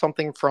this is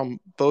something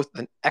from both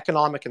an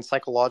economic and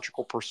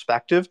psychological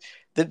perspective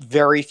that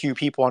very few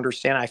people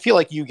understand. I feel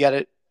like you get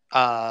it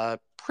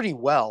pretty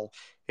well.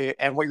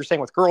 And what you're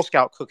saying with Girl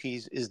Scout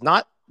cookies is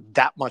not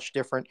that much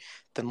different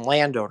than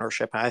land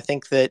ownership. And I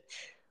think that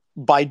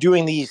by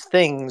doing these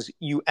things,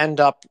 you end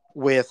up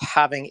with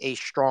having a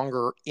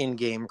stronger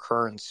in-game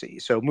currency.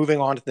 So moving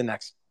on to the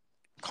next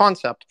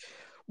concept,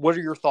 what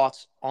are your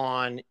thoughts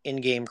on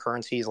in-game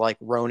currencies like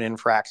Ronin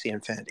for Axie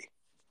Infinity?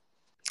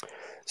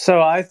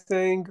 So I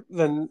think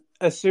then,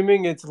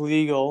 assuming it's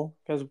legal,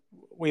 because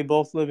we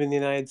both live in the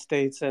United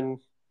States and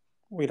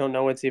we don't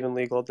know it's even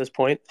legal at this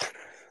point,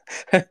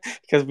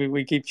 because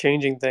we keep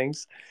changing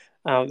things.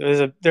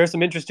 There's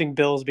some interesting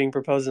bills being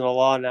proposed in the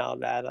law now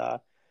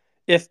that,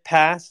 if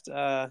passed,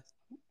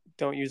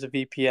 don't use a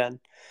VPN.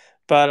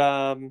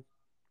 But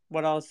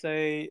what I'll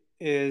say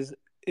is,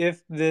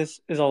 if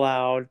this is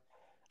allowed,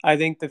 I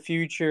think the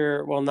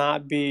future will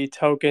not be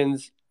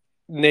tokens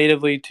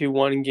natively to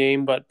one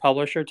game, but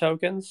publisher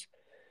tokens.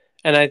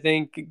 And I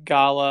think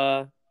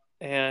Gala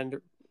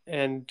and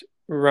and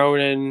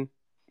Ronan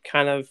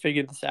kind of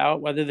figured this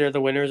out. Whether they're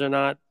the winners or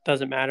not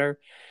doesn't matter.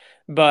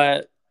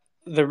 But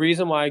the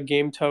reason why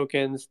game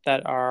tokens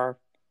that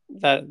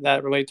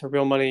relate to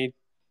real money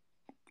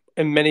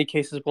in many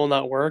cases will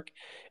not work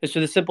is for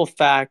the simple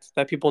fact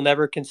that people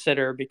never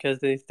consider because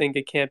they think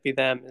it can't be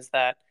them, is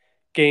that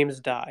games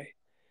die.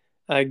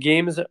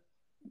 Games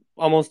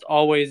almost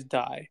always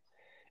die.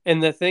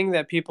 And the thing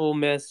that people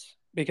miss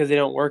because they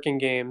don't work in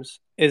games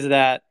is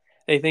that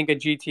they think a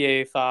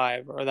GTA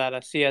 5 or that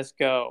a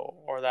CS:GO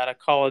or that a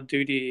Call of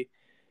Duty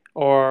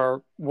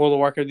or World of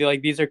Warcraft,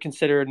 like these are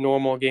considered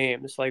normal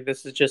games. Like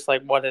this is just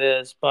like what it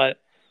is. But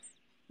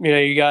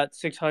you got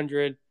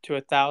 600 to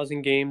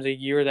 1,000 games a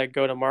year that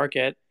go to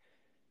market.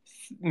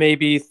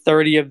 Maybe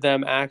 30 of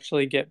them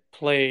actually get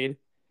played.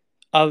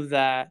 Of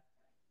that,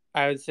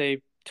 I would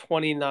say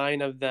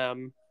 29 of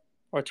them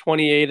or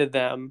 28 of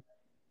them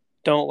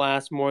don't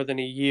last more than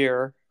a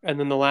year. And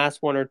then the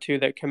last one or two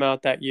that come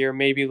out that year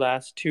maybe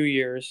last 2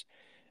 years.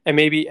 And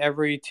maybe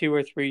every 2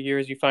 or 3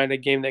 years you find a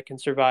game that can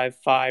survive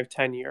 5,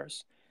 10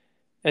 years.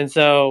 And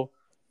so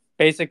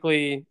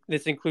basically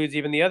this includes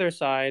even the other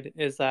side,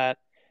 is that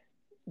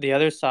the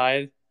other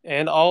side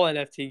and all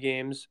NFT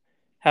games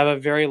have a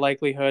very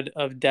likelihood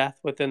of death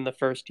within the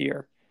first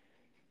year.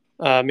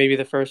 Maybe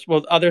the first,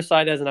 well, the other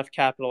side has enough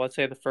capital, let's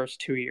say the first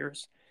 2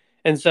 years.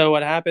 And so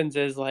what happens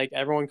is like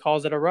everyone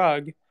calls it a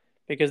rug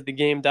because the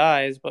game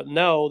dies, but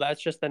no,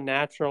 that's just the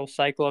natural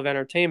cycle of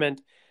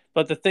entertainment.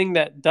 But the thing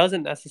that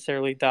doesn't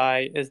necessarily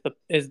die is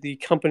the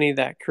company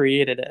that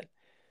created it,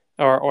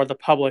 or the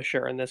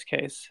publisher in this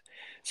case.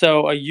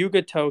 So a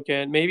Yuga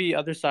token, maybe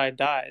other side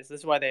dies. This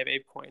is why they have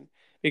ApeCoin,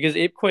 because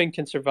ApeCoin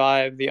can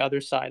survive the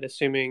other side,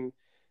 assuming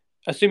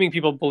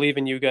people believe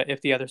in Yuga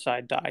if the other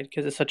side died,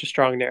 because it's such a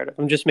strong narrative.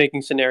 I'm just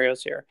making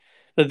scenarios here,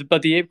 but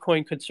the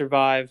ApeCoin could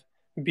survive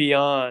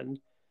beyond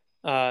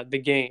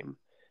the game.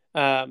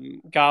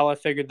 Gala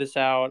figured this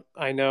out.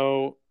 I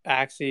know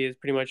Axie is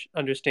pretty much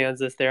understands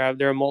this. They're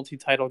a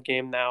multi-title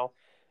game now.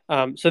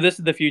 So this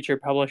is the future,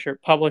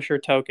 publisher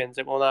tokens.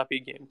 It will not be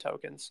game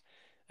tokens.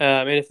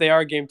 And if they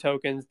are game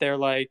tokens, they're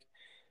like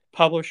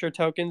publisher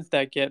tokens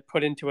that get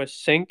put into a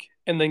sink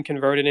and then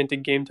converted into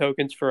game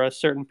tokens for a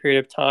certain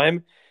period of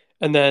time,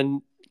 and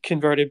then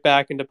converted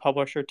back into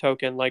publisher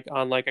token, like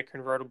on like a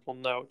convertible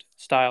note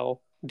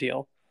style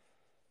deal.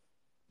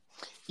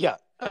 Yeah,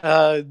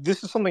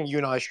 this is something you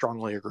and I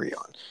strongly agree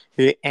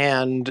on.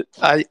 And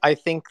I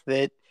think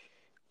that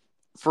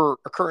for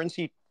a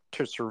currency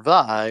to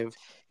survive,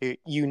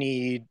 you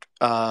need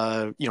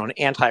an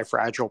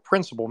anti-fragile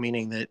principle,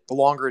 meaning that the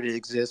longer it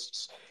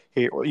exists,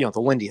 the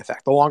Lindy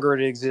effect, the longer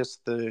it exists,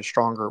 the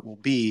stronger it will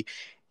be.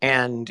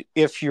 And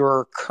if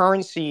your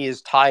currency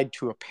is tied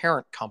to a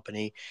parent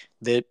company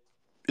that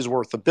is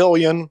worth a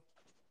billion,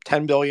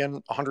 10 billion,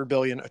 100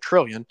 billion, a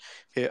trillion,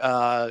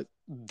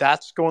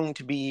 that's going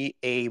to be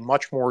a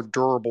much more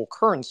durable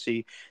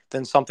currency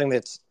than something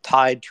that's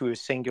tied to a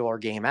singular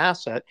game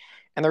asset.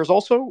 And there's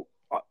also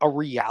a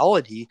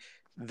reality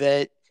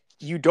that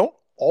you don't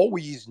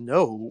always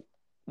know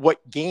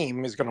what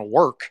game is going to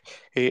work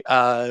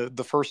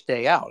the first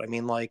day out. I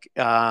mean, like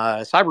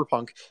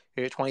Cyberpunk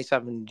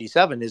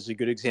 2077 is a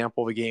good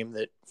example of a game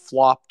that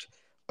flopped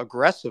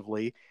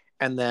aggressively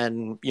and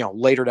then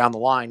later down the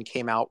line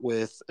came out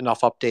with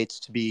enough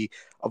updates to be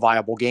a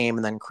viable game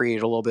and then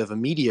created a little bit of a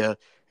media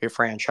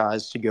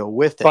franchise to go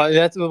with it.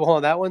 Well, hold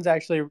on, that one's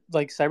actually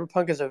like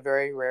Cyberpunk is a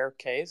very rare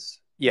case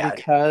Yeah,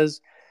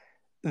 because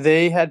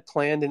they had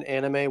planned an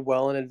anime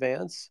well in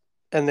advance,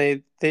 and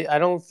they I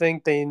don't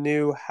think they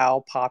knew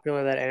how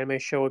popular that anime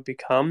show would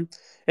become.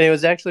 And it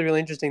was actually really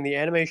interesting. The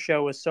anime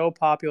show was so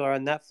popular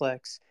on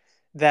Netflix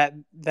that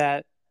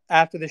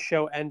after the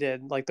show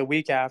ended, like the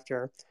week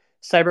after,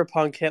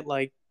 Cyberpunk hit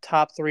like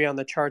top 3 on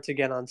the charts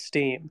again on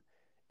Steam.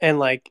 And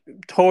like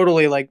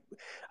totally, like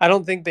I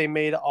don't think they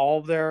made all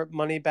of their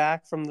money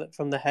back from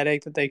the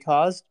headache that they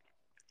caused,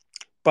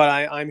 but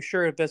I'm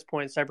sure at this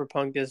point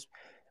Cyberpunk is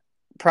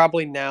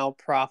probably now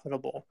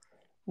profitable.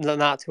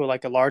 Not to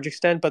like a large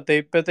extent, but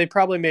they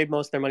probably made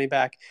most of their money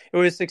back. It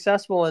was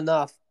successful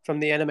enough from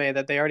the anime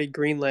that they already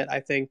greenlit, I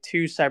think,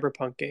 2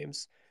 Cyberpunk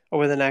games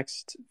over the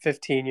next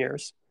 15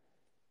 years.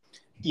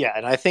 yeah,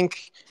 and I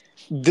think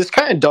this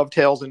kind of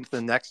dovetails into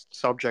the next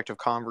subject of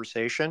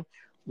conversation,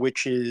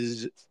 which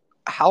is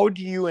how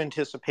do you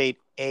anticipate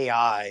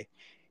AI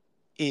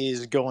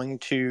is going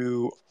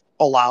to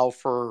allow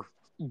for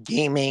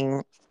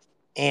gaming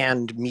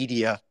and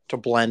media to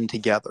blend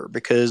together?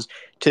 Because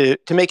to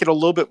make it a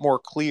little bit more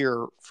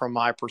clear from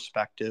my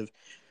perspective,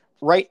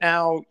 right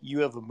now you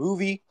have a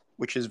movie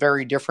which is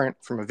very different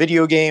from a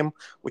video game,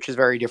 which is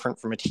very different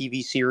from a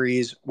TV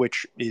series,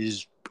 which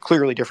is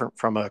clearly different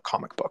from a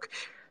comic book.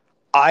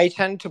 I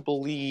tend to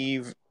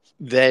believe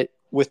that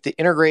with the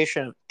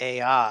integration of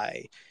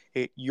AI,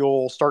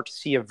 you'll start to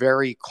see a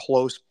very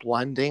close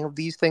blending of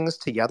these things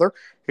together,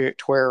 to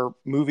where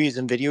movies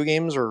and video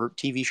games or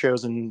TV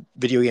shows and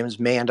video games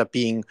may end up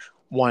being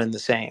one and the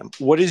same.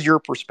 What is your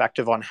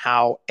perspective on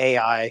how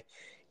AI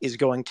is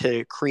going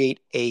to create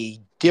a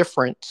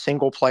different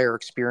single player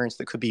experience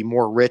that could be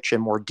more rich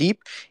and more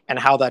deep, and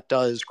how that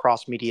does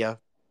cross media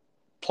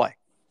play?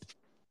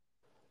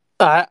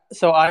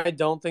 So I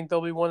don't think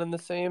they'll be one and the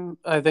same.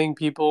 I think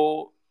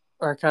people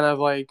are kind of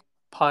like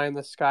pie in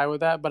the sky with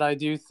that, but I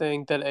do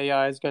think that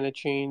AI is going to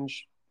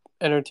change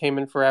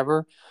entertainment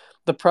forever.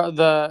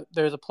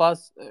 There's a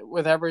plus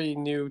with every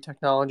new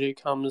technology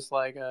comes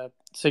like a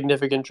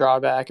significant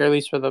drawback, or at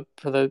least for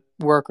the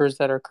workers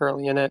that are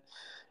currently in it.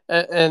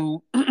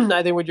 And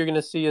I think what you're going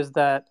to see is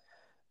that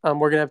we're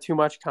going to have too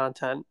much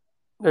content.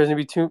 There's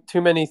going to be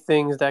too many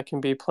things that can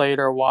be played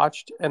or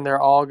watched, and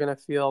they're all going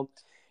to feel.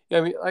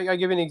 I mean, I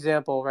give you an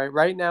example, right?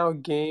 Right now,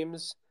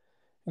 games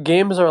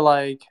are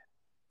like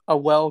a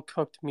well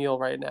cooked meal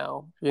right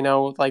now. You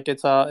know, like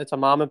it's a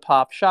mom and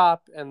pop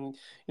shop, and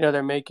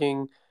they're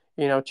making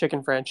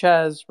chicken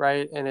franchise,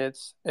 right? And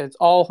it's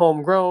all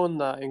homegrown.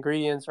 The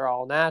ingredients are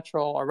all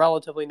natural or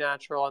relatively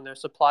natural, and their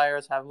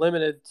suppliers have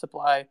limited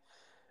supply.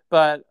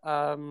 But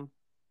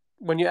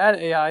when you add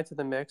AI to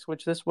the mix,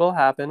 which this will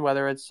happen,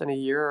 whether it's in a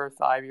year or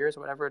 5 years,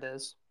 whatever it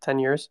is, 10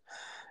 years,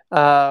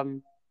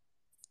 um,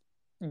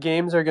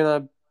 games are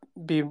gonna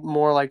be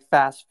more like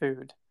fast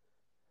food,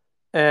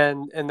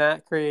 and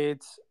that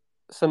creates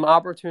some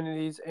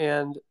opportunities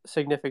and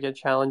significant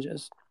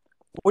challenges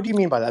What do you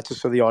mean by that,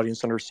 just so the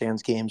audience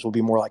understands games will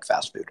be more like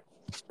fast food?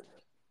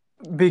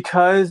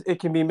 because it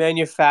can be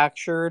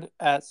manufactured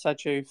at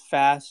such a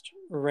fast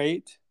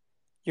rate.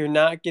 You're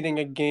not getting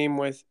a game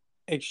with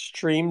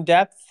extreme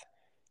depth.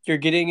 You're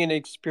getting an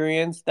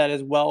experience that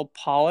is well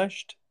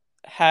polished,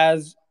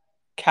 has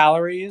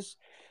calories,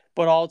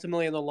 but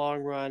ultimately in the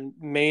long run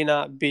may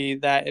not be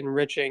that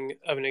enriching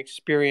of an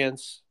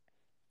experience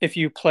if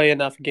you play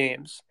enough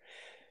games.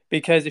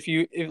 Because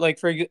like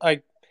for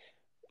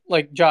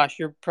like Josh,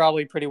 you're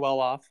probably pretty well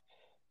off.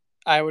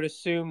 I would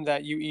assume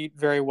that you eat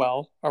very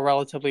well or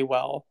relatively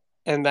well,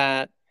 and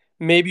that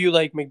maybe you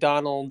like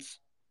McDonald's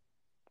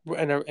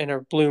in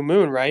a blue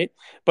moon, right?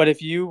 But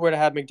if you were to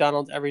have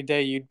McDonald's every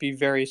day, you'd be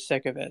very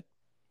sick of it.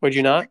 Would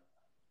you not?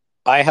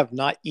 I have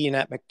not eaten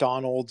at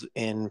McDonald's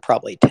in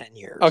probably 10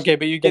 years. Okay,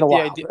 but you It's been a get the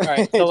while. idea. All right.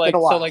 It's been a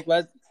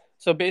while.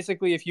 So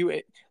basically if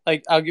you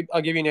like I'll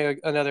give you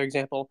another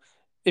example.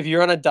 If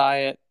you're on a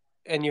diet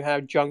and you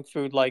have junk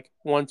food like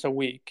once a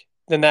week,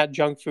 then that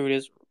junk food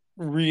is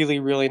really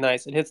really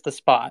nice. It hits the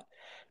spot.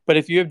 But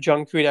if you have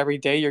junk food every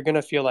day, you're going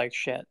to feel like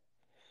shit.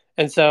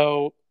 And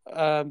so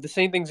the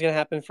same thing's going to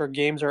happen for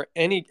games or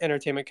any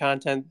entertainment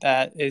content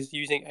that is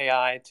using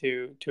AI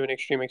to an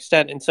extreme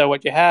extent. And so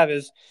what you have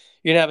is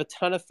you're going to have a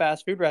ton of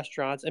fast food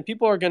restaurants, and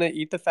people are going to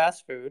eat the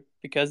fast food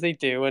because they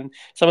do, and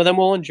some of them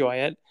will enjoy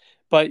it.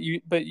 But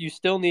you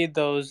still need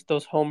those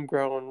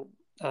homegrown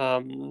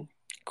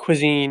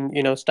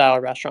cuisine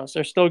style restaurants.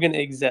 They're still going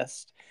to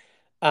exist,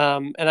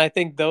 and I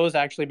think those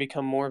actually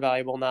become more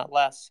valuable, not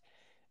less.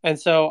 And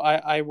so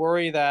I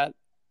worry that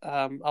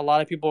a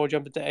lot of people will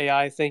jump into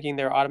AI thinking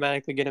they're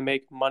automatically going to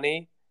make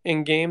money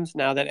in games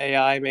now that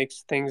AI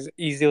makes things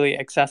easily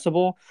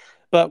accessible.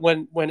 But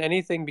when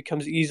anything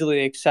becomes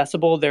easily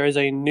accessible, there is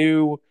a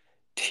new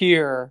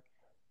tier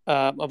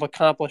of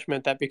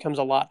accomplishment that becomes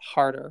a lot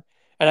harder.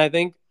 And I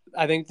think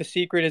the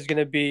secret is going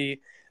to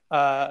be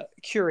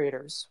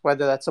curators,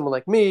 whether that's someone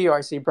like me or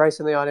I see Bryce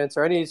in the audience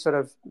or any sort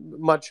of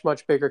much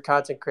bigger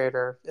content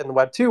creator in the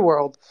Web 2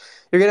 world.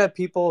 You're going to have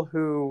people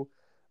who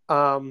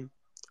are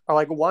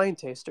like wine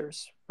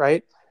tasters,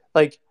 right?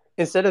 Like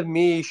instead of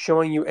me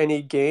showing you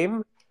any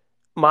game,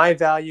 my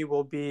value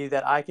will be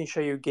that I can show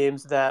you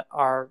games that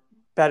are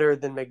better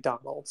than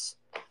McDonald's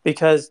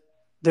because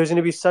there's going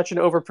to be such an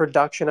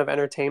overproduction of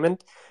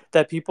entertainment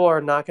that people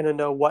are not going to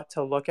know what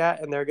to look at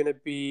and they're going to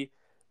be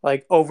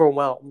like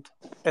overwhelmed.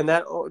 And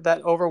that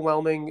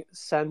overwhelming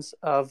sense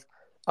of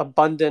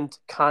abundant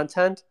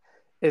content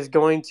is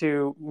going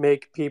to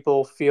make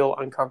people feel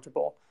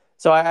uncomfortable.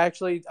 So I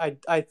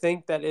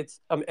think that it's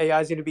AI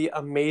is going to be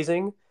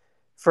amazing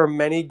for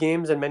many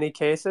games in many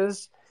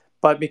cases,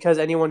 but because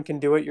anyone can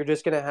do it, you're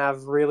just going to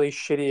have really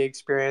shitty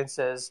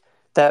experiences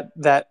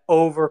that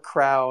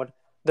overcrowd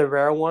the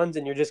rare ones,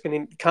 and you're just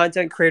going to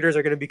content creators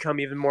are going to become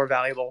even more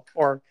valuable,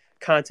 or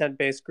content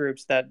based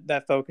groups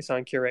that focus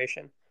on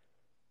curation.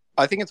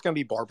 I think it's going to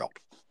be barbell.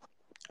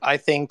 I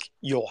think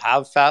you'll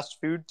have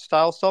fast food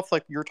style stuff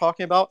like you're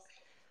talking about,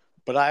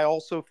 but I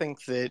also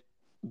think that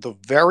the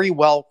very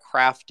well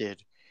crafted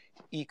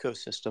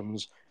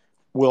ecosystems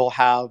will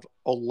have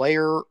a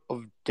layer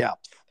of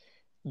depth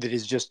that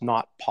is just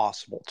not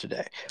possible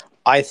today.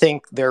 I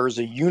think there's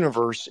a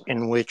universe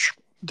in which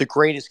the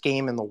greatest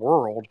game in the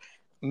world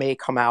may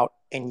come out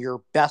and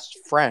your best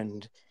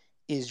friend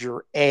is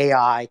your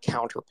AI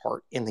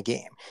counterpart in the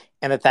game.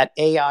 And that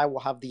AI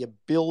will have the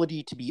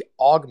ability to be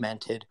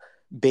augmented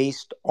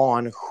based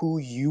on who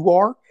you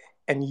are,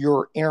 and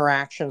your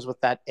interactions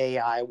with that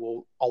AI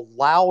will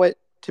allow it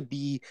to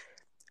be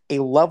a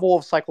level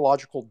of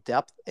psychological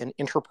depth and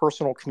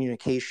interpersonal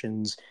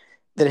communications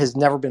that has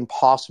never been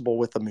possible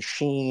with a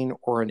machine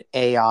or an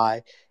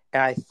AI.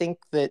 And I think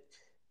that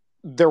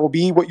there will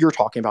be what you're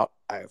talking about.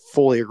 I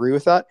fully agree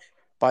with that.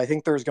 But I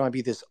think there's going to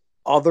be this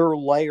other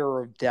layer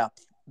of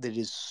depth that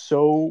is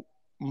so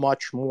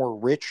much more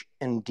rich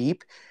and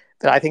deep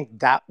that I think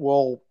that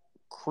will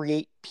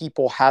create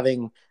people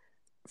having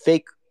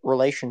fake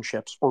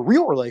relationships or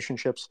real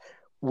relationships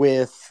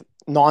with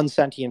non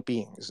sentient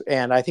beings.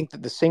 And I think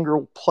that the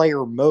single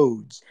player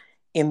modes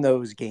in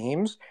those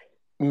games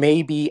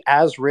may be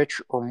as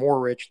rich or more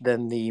rich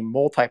than the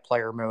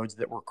multiplayer modes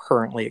that we're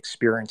currently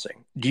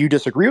experiencing. Do you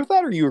disagree with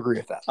that, or do you agree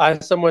with that? I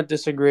somewhat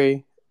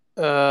disagree.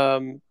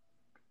 Um,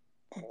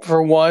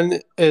 for one,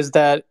 is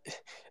that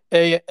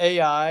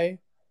AI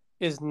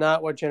is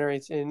not what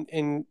generates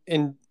in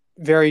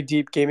very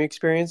deep game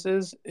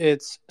experiences.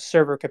 It's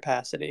server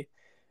capacity,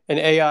 and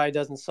AI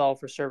doesn't solve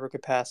for server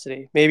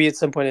capacity. Maybe at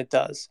some point it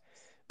does,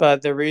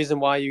 but the reason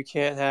why you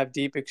can't have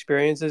deep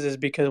experiences is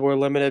because we're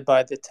limited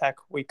by the tech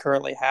we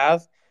currently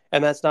have,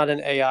 and that's not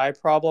an AI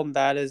problem.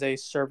 That is a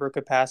server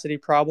capacity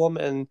problem,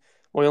 and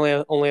we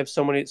only have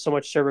so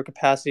much server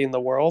capacity in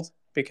the world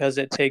because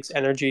it takes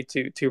energy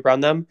to run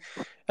them.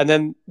 And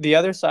then the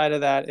other side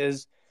of that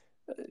is,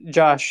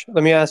 Josh,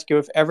 let me ask you,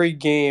 if every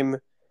game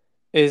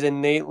is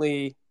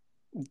innately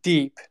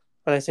deep,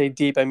 when I say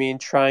deep, I mean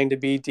trying to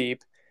be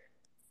deep,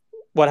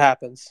 what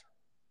happens?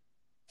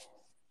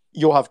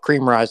 You'll have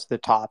cream rise to the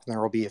top, and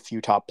there will be a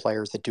few top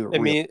players that do it It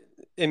real. mean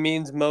it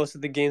means most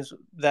of the games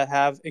that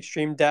have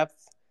extreme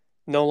depth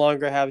no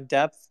longer have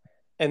depth,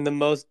 and the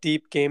most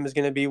deep game is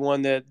going to be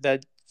one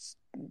that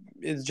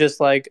is just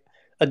like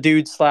a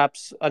dude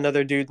slaps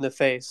another dude in the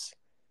face,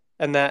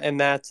 and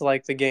that's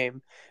like the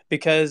game,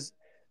 because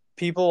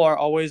people are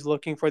always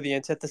looking for the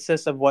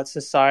antithesis of what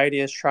society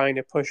is trying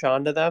to push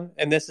onto them,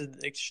 and this is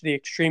the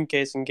extreme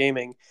case in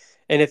gaming.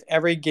 And if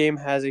every game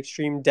has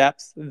extreme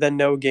depth, then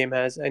no game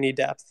has any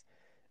depth.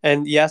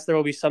 And yes, there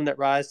will be some that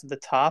rise to the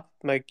top,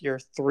 like your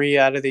 3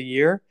 out of the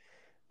year.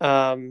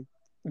 um,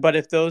 but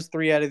if those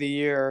 3 out of the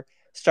year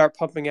start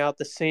pumping out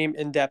the same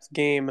in-depth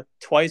game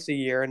twice a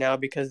year now,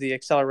 because the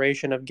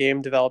acceleration of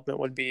game development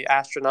would be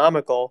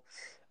astronomical,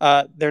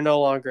 they're no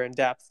longer in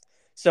depth.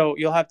 So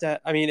you'll have to,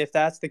 I mean, if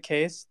that's the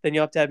case, then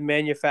you'll have to have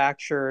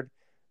manufactured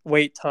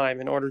wait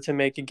time in order to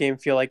make a game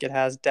feel like it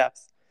has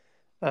depth.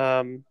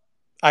 Um,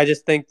 I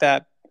just think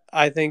that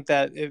I think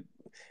that if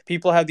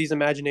people have these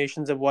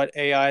imaginations of what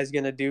AI is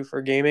going to do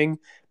for gaming,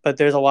 but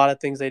there's a lot of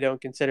things they don't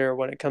consider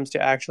when it comes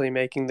to actually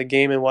making the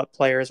game and what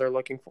players are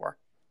looking for.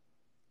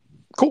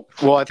 Cool.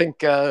 Well, I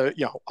think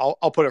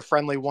I'll put a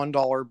friendly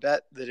 $1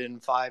 bet that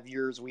in 5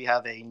 years we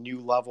have a new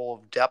level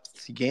of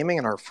depth to gaming,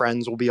 and our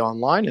friends will be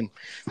online, and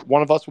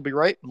one of us will be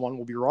right and one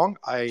will be wrong.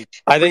 I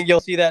I appreciate. think you'll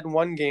see that in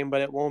one game,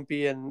 but it won't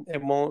be in.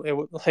 It won't.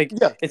 Like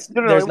Yeah. it's No,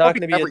 no, no. there's It won't not be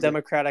going to be a every game.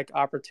 democratic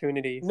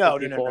opportunity for No, no,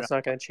 no, people. no, no. It's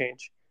not going to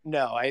change.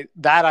 No,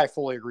 I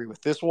fully agree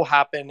with. This will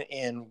happen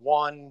in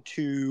one,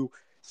 two,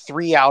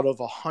 three out of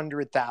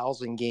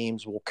 100,000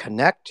 games will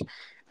connect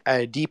at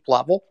a deep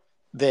level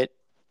that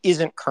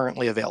isn't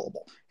currently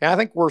available. And I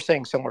think we're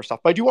saying similar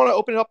stuff. But I do want to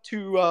open it up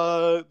to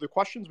the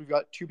questions. We've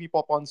got two people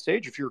up on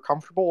stage. If you're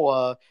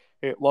comfortable,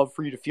 I'd love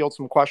for you to field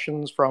some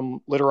questions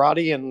from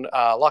Literati and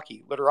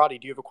Lucky. Literati,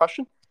 do you have a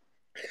question?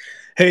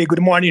 Hey,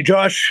 good morning,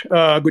 Josh.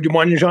 Good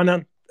morning,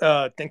 Jonah.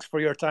 Thanks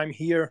for your time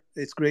here.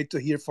 It's great to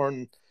hear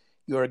from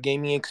your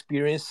gaming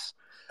experience.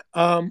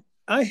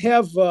 I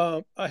have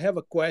a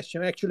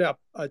question, actually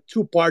a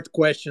two-part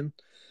question.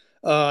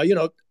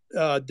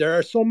 There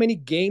are so many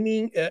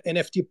gaming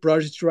NFT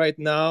projects right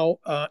now,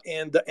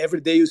 and every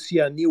day you see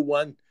a new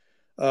one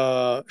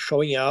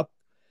showing up.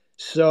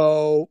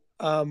 So,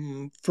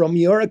 from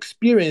your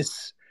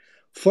experience,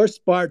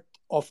 first part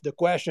of the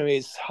question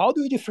is, how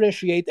do you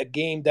differentiate a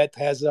game that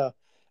has a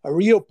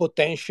real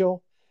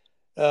potential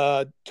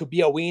to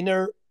be a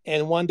winner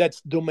and one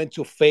that's doomed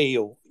to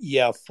fail?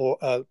 Yeah, for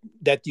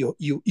that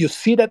you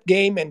see that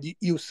game and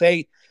you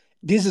say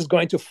this is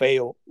going to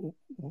fail.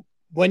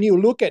 When you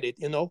look at it,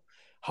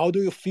 how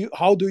do you feel?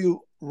 How do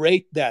you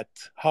rate that?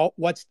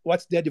 What's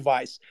the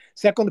advice?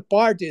 Second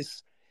part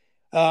is,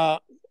 uh,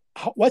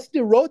 what's the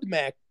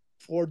roadmap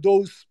for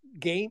those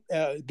game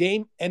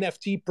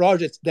NFT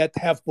projects that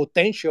have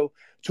potential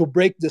to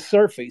break the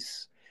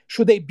surface?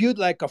 Should they build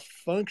like a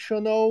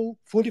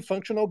fully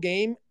functional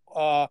game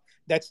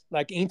that's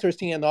like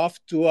interesting enough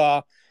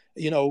to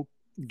you know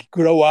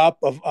grow up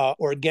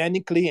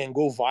organically and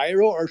go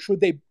viral, or should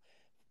they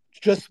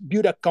just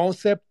build a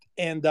concept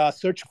and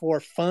search for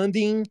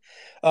funding,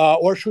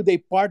 or should they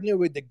partner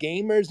with the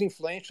gamers,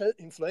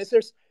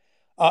 influencers?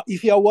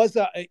 If I was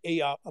a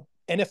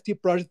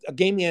NFT project, a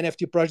gaming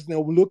NFT project, and I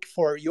would look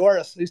for your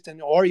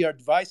assistance or your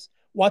advice,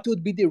 what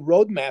would be the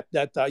roadmap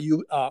that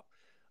you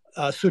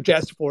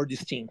suggest for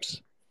these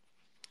teams?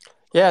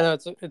 Yeah,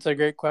 no, it's a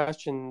great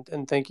question,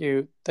 and thank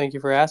you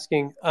for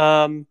asking.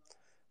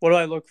 What do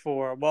I look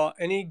for? Well,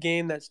 any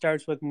game that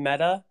starts with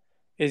meta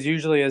is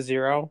usually a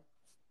zero,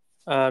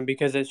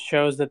 because it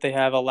shows that they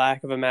have a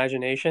lack of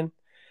imagination.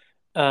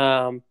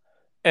 Um,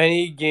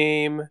 any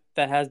game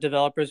that has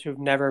developers who've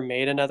never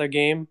made another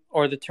game,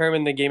 or the term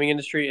in the gaming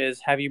industry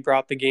is "Have you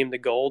brought the game to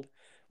gold?"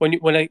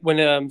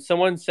 When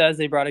someone says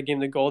they brought a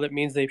game to gold, it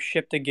means they've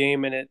shipped a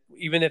game, and it,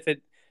 even if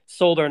it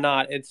sold or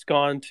not, it's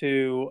gone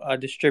to a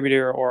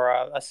distributor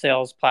or a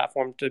sales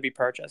platform to be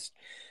purchased.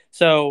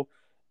 So,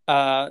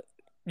 uh,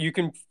 you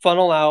can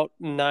funnel out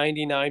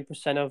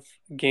 99% of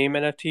game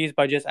NFTs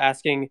by just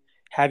asking,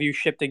 "Have you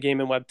shipped a game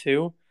in Web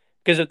 2?"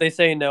 Because if they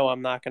say no,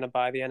 I'm not going to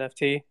buy the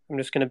NFT. I'm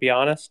just going to be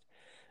honest,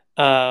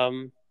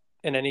 um,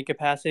 in any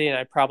capacity, and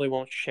I probably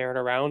won't share it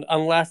around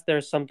unless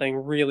there's something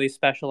really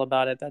special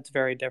about it that's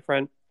very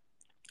different.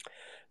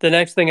 The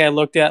next thing I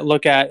look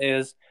at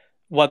is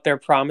what they're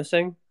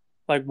promising.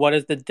 Like, what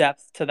is the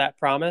depth to that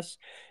promise?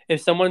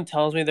 If someone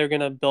tells me they're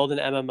going to build an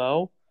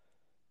MMO,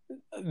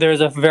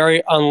 there's a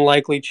very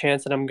unlikely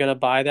chance that I'm going to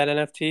buy that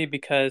NFT,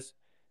 because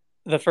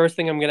the first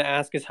thing I'm going to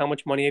ask is, how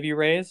much money have you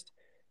raised?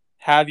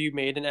 Have you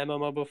made an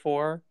MMO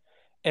before?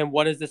 And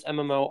what is this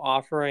MMO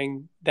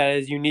offering that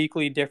is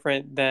uniquely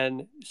different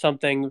than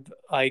something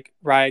like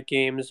Riot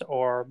Games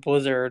or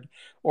Blizzard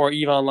or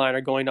EVE Online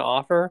are going to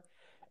offer?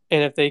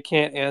 And if they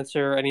can't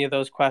answer any of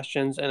those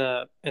questions in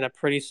a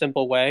pretty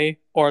simple way,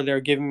 or they're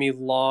giving me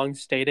long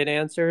stated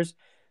answers,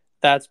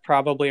 that's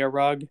probably a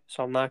rug.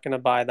 So I'm not going to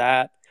buy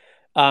that.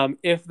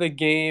 If the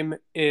game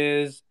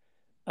is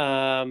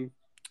um,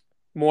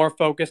 more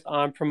focused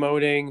on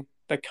promoting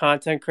the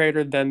content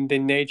creator than the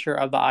nature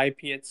of the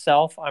IP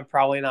itself, I'm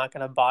probably not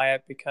going to buy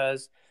it,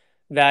 because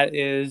that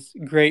is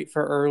great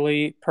for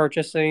early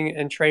purchasing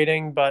and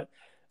trading, but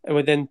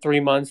within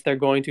 3 months they're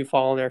going to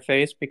fall on their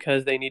face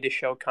because they need to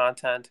show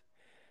content.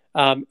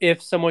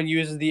 If someone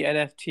uses the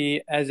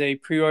NFT as a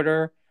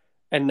pre-order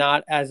and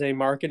not as a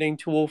marketing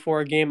tool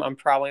for a game, I'm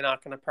probably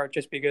not going to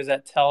purchase, because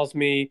that tells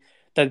me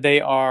that they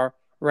are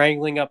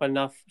wrangling up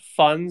enough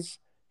funds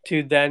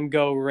to then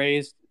go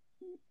raise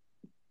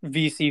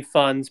VC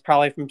funds,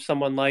 probably from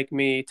someone like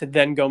me, to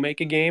then go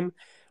make a game,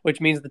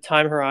 which means the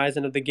time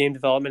horizon of the game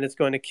development is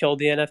going to kill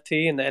the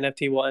NFT, and the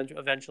NFT will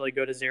eventually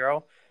go to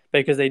zero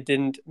because they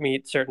didn't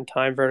meet certain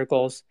time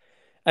verticals.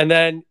 And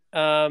then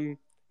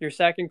your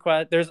second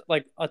question, there's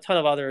like a ton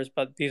of others,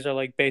 but these are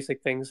like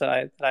basic things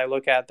that I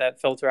look at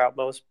that filter out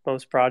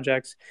most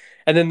projects.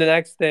 And then the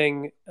next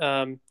thing,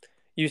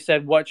 you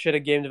said, what should a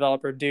game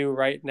developer do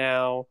right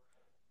now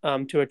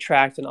to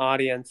attract an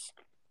audience?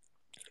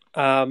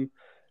 Um,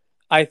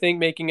 I think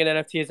making an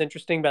NFT is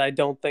interesting, but I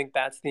don't think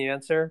that's the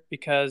answer,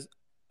 because,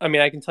 I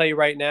mean, I can tell you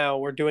right now,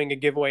 we're doing a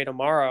giveaway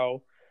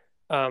tomorrow,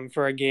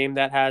 for a game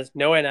that has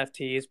no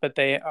NFTs, but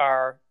they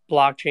are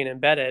blockchain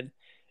embedded,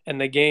 and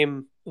the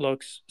game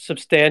looks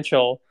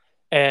substantial.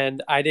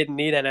 And I didn't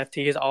need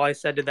NFTs. All I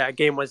said to that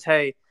game was,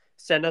 "Hey,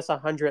 send us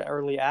 100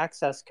 early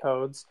access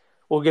codes.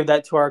 We'll give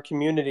that to our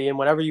community, and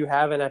whenever you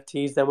have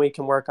NFTs, then we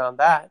can work on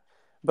that.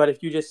 But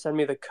if you just send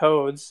me the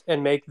codes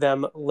and make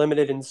them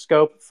limited in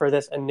scope for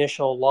this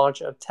initial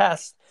launch of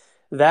tests,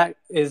 that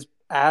is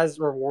as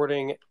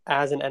rewarding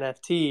as an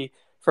NFT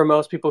for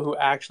most people who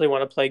actually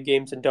want to play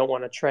games and don't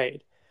want to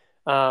trade."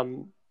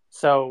 Um,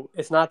 so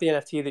it's not the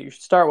NFT that you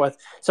should start with.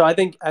 So I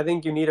think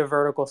you need a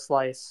vertical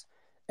slice,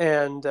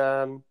 and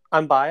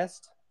I'm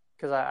biased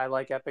because I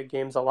like Epic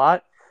Games a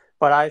lot,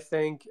 but I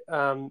think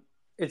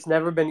it's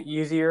never been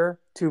easier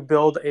to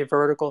build a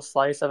vertical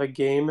slice of a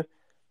game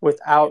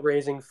without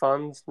raising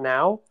funds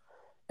now.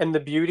 And the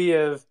beauty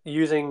of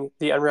using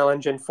the Unreal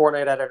Engine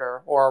Fortnite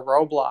editor or a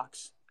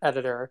Roblox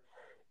editor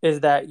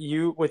is that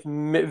you, with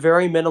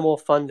very minimal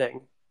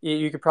funding,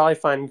 you could probably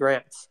find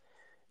grants.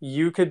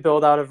 You could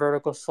build out a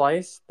vertical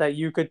slice that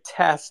you could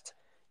test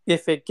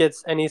if it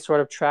gets any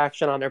sort of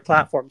traction on their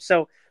platform.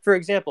 So, for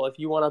example, if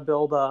you want to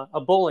build a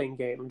bowling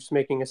game, I'm just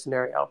making a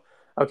scenario,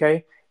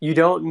 okay? You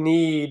don't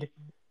need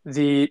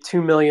the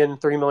 2 million,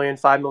 3 million,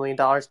 $5 million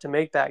to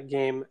make that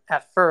game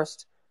at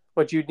first.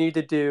 What you need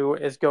to do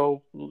is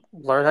go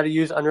learn how to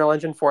use Unreal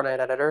Engine Fortnite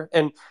editor.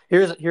 And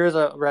here's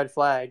a red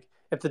flag.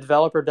 If the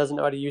developer doesn't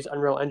know how to use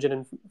Unreal Engine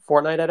and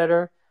Fortnite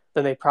editor,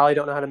 then they probably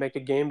don't know how to make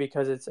a game,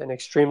 because it's an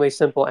extremely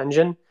simple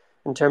engine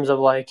in terms of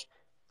like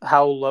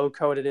how low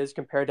code it is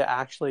compared to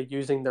actually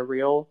using the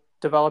real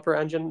developer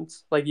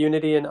engines like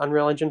Unity and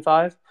Unreal Engine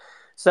 5.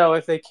 So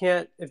if they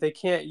can't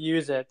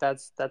use it,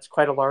 that's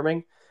quite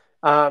alarming.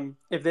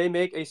 If they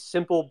make a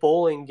simple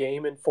bowling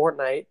game in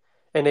Fortnite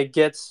and it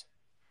gets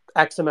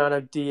X amount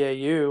of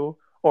DAU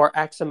or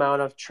X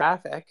amount of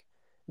traffic,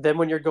 then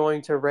when you're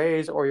going to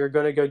raise, or you're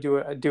going to go do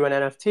an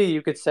NFT,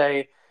 you could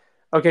say,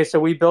 okay, so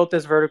we built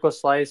this vertical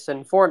slice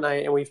in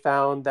Fortnite, and we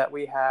found that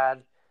we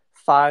had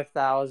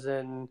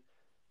 5,000,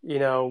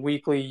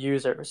 weekly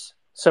users.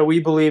 So we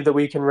believe that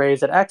we can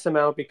raise at X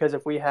amount because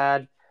if we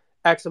had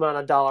X amount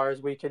of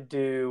dollars, we could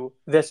do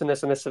this and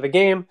this and this to the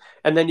game.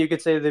 And then you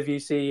could say to the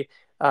VC,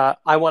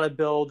 I want to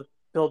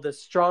build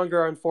this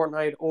stronger on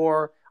Fortnite,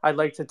 or I'd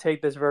like to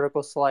take this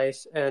vertical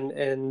slice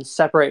and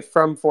separate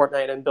from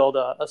Fortnite and build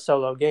a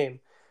solo game.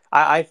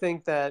 I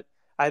think that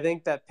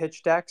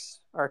pitch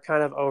decks are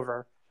kind of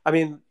over. I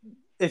mean,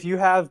 if you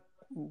have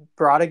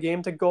brought a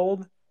game to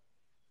gold,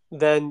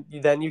 then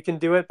you can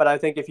do it. But I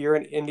think if you're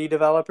an indie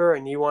developer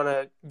and you want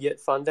to get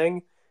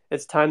funding,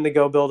 it's time to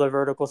go build a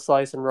vertical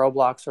slice in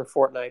Roblox or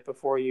Fortnite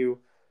before you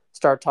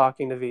start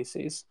talking to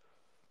VCs.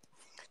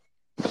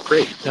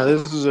 Great. Now,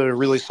 this is a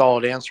really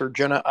solid answer.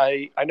 Jenna,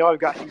 I know I've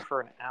got you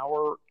for an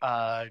hour.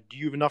 Do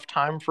you have enough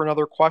time for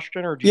another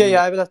question, or do Yeah, you?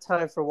 yeah, I have enough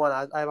time for one.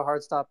 I have a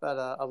hard stop at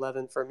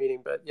 11 for a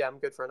meeting, but yeah, I'm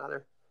good for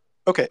another.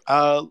 Okay.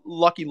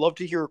 Lucky, love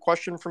to hear a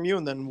question from you,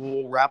 and then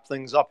we'll wrap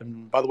things up.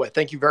 And by the way,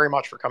 thank you very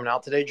much for coming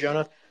out today,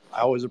 Jonah.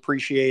 I always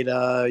appreciate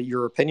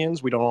your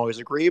opinions. We don't always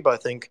agree, but I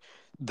think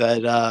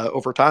that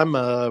over time,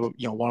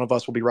 one of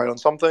us will be right on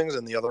some things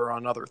and the other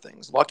on other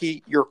things.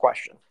 Lucky, your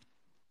question.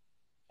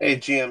 Hey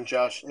GM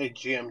Josh. Hey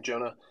GM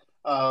Jonah.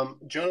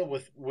 Jonah,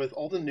 with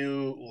all the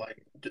new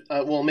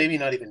well, maybe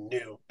not even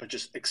new, but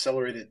just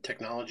accelerated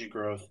technology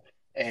growth,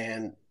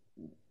 and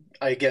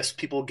I guess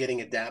people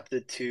getting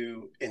adapted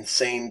to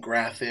insane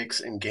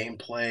graphics and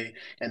gameplay,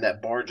 and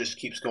that bar just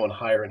keeps going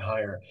higher and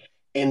higher.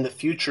 In the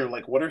future,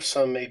 like what are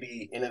some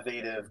maybe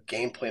innovative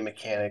gameplay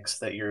mechanics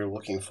that you're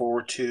looking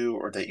forward to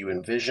or that you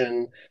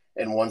envision,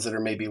 and ones that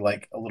are maybe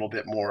like a little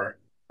bit more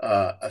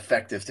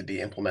effective to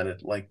be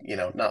implemented, like,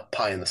 not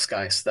pie in the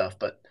sky stuff,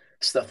 but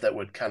stuff that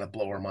would kind of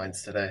blow our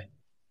minds today?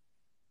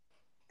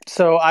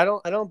 So I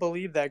don't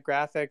believe that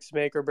graphics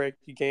make or break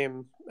the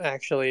game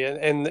actually,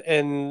 and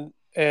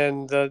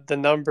the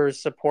numbers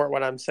support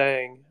what I'm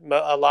saying.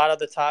 A lot of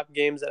the top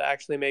games that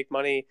actually make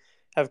money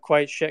have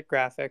quite shit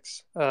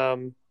graphics,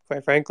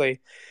 quite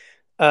frankly.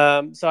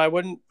 So I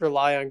wouldn't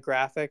rely on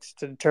graphics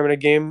to determine a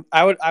game.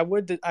 I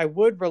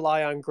would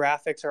rely on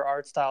graphics or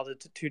art style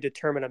to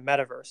determine a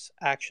metaverse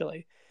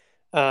actually.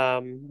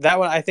 That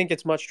one, I think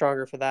it's much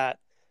stronger for that.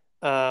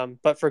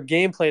 But for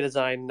gameplay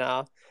design,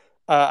 nah.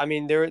 I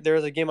mean, there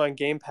is a game on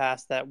Game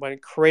Pass that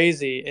went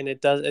crazy, and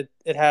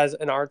it has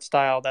an art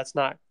style that's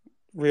not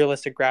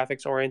realistic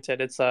graphics oriented.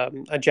 It's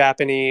a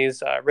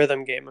Japanese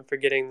rhythm game. I'm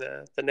forgetting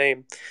the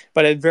name,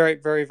 but it's very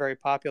very very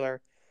popular.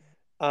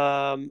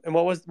 And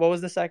what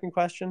was the second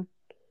question?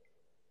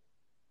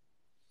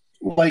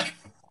 Like,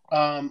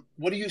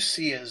 what do you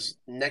see as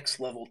next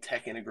level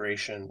tech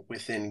integration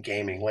within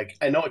gaming? Like,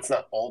 I know it's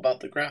not all about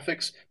the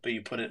graphics, but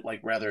you put it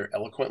like rather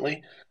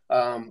eloquently.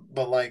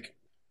 But like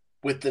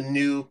with the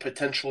new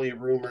potentially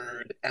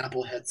rumored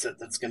Apple headset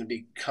that's going to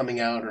be coming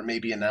out or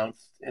maybe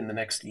announced in the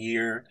next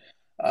year,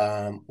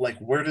 like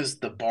where does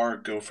the bar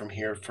go from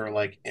here for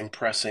like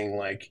impressing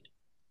like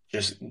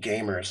just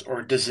gamers,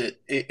 or is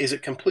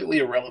it completely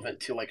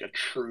irrelevant to like a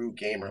true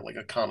gamer, like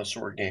a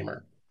connoisseur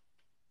gamer?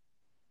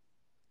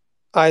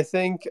 I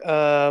think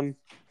I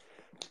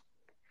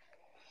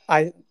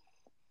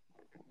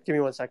give me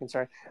 1 second.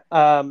 Sorry.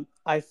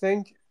 I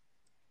think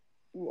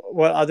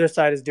what other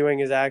side is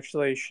doing is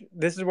actually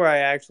this is where I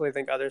actually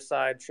think other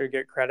side should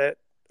get credit,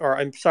 or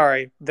I'm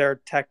sorry, their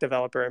tech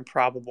developer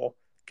Improbable,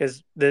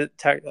 because the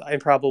tech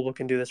Improbable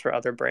can do this for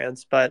other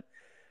brands, but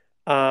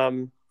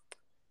um,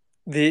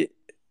 the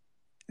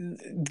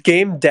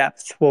game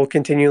depth will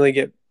continually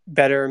get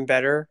better and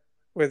better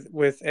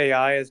with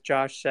AI, as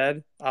Josh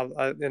said,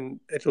 and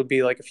it'll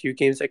be like a few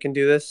games that can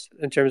do this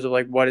in terms of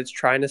like what it's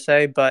trying to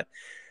say, but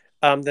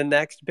the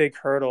next big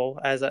hurdle,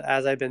 as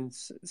I've been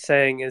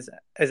saying, is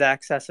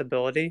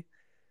accessibility.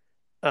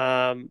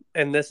 And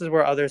this is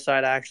where other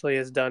side actually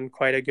has done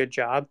quite a good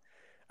job.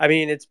 I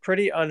mean, it's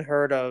pretty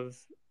unheard of.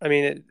 I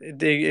mean,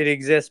 it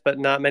exists, but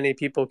not many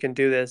people can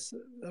do this,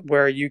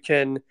 where you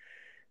can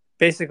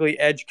basically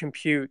edge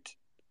compute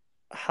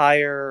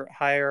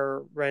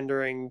higher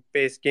rendering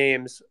based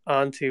games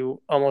onto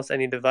almost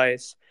any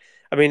device.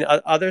 I mean,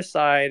 other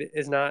side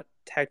is not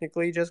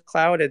technically just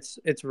cloud. It's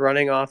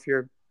running off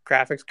your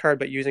graphics card,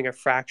 but using a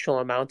fractional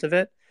amount of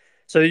it.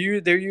 So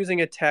they're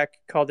using a tech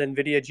called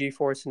NVIDIA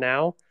GeForce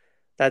Now.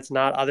 That's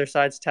not other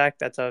side's tech.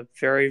 That's a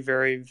very,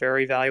 very,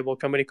 very valuable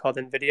company called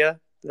NVIDIA.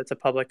 That's a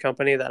public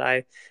company that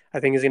I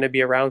think is going to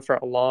be around for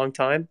a long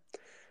time.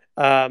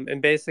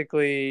 And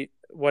basically,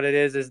 what it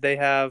is they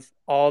have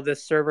all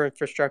this server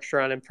infrastructure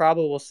on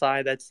Improbable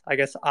side that's, I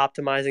guess,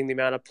 optimizing the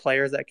amount of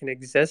players that can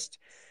exist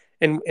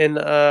in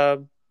a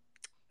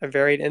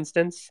varied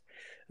instance.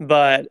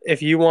 But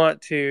if you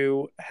want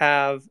to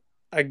have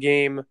a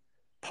game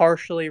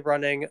partially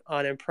running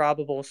on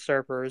Improbable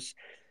servers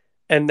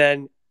and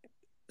then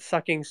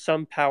sucking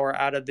some power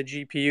out of the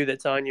GPU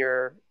that's on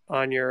your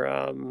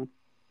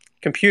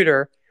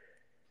computer,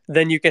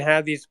 then you can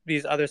have these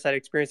other side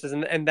experiences,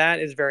 and that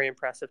is very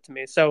impressive to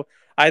me. So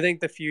I think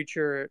the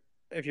future,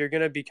 if you're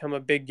going to become a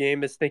big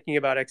game, is thinking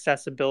about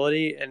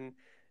accessibility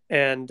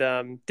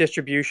and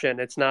distribution.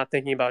 It's not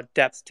thinking about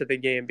depth to the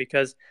game,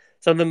 because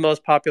some of the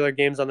most popular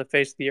games on the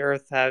face of the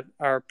earth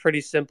are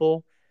pretty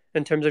simple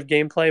in terms of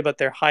gameplay, but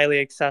they're highly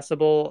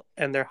accessible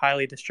and they're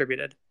highly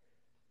distributed.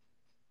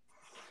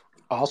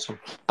 Awesome.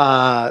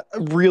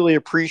 Really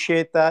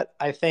appreciate that.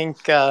 I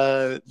think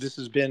this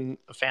has been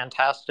a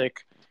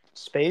fantastic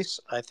space.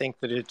 I think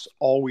that it's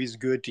always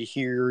good to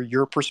hear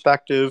your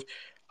perspective.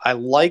 I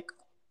like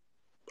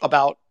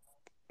about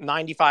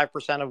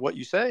 95% of what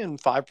you say,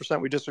 and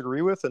 5% we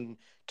disagree with. And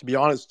to be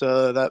honest,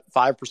 that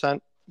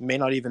 5% may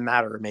not even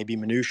matter. It may be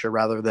minutia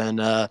rather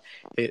than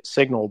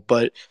signal.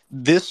 But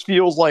this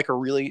feels like a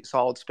really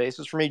solid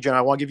spaces for me. Jen,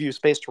 I want to give you a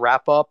space to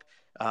wrap up.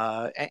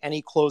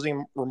 Any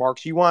closing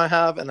remarks you want to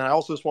have? And then I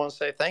also just want to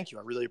say thank you.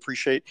 I really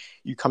appreciate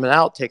you coming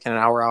out, taking an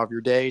hour out of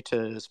your day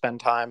to spend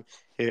time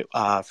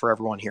for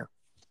everyone here.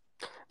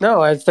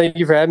 No, I thank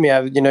you for having me.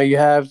 You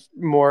have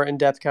more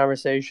in-depth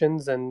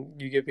conversations and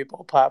you give people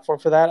a platform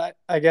for that.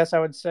 I guess I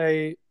would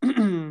say,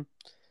 you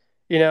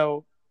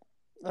know,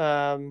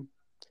 um,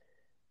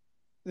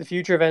 the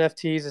future of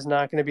NFTs is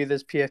not going to be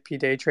this PFP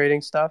day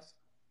trading stuff.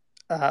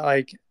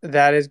 Like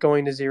that is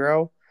going to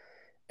zero,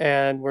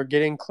 and we're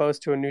getting close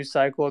to a new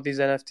cycle of these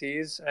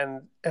NFTs.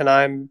 And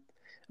I'm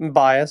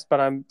biased, but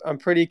I'm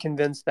pretty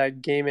convinced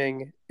that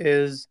gaming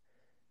is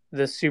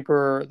the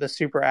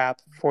super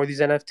app for these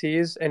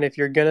NFTs. And if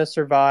you're gonna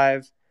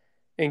survive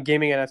in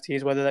gaming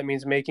NFTs, whether that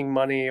means making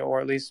money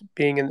or at least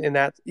being in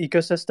that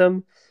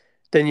ecosystem,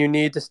 then you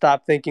need to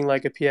stop thinking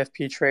like a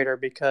PFP trader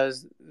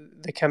because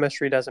the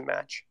chemistry doesn't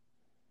match.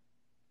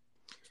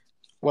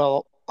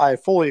 Well, I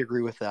fully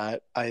agree with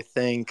that. I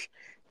think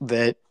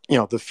that,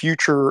 the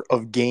future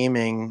of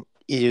gaming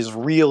is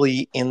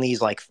really in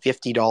these like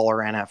 $50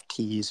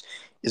 NFTs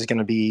is going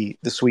to be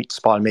the sweet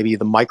spot, maybe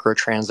the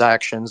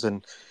microtransactions.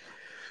 And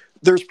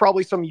there's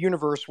probably some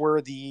universe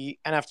where the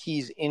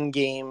NFTs in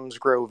games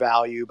grow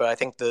value, but I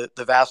think the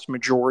vast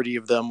majority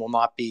of them will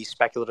not be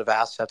speculative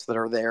assets that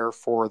are there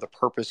for the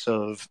purpose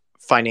of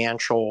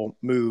financial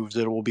moves.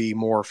 It will be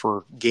more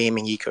for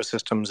gaming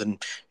ecosystems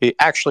and it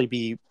actually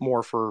be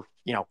more for,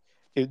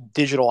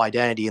 digital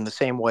identity in the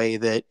same way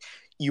that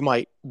you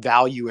might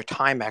value a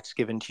Timex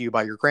given to you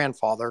by your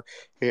grandfather.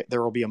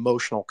 There will be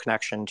emotional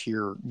connection to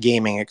your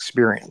gaming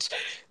experience.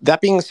 That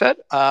being said,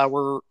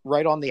 we're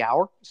right on the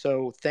hour.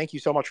 So thank you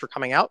so much for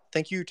coming out.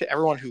 Thank you to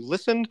everyone who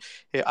listened,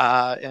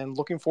 and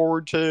looking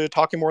forward to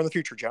talking more in the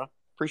future, Jonah.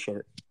 Appreciate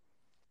it.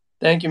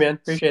 Thank you, man.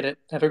 Appreciate it.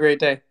 Have a great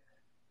day.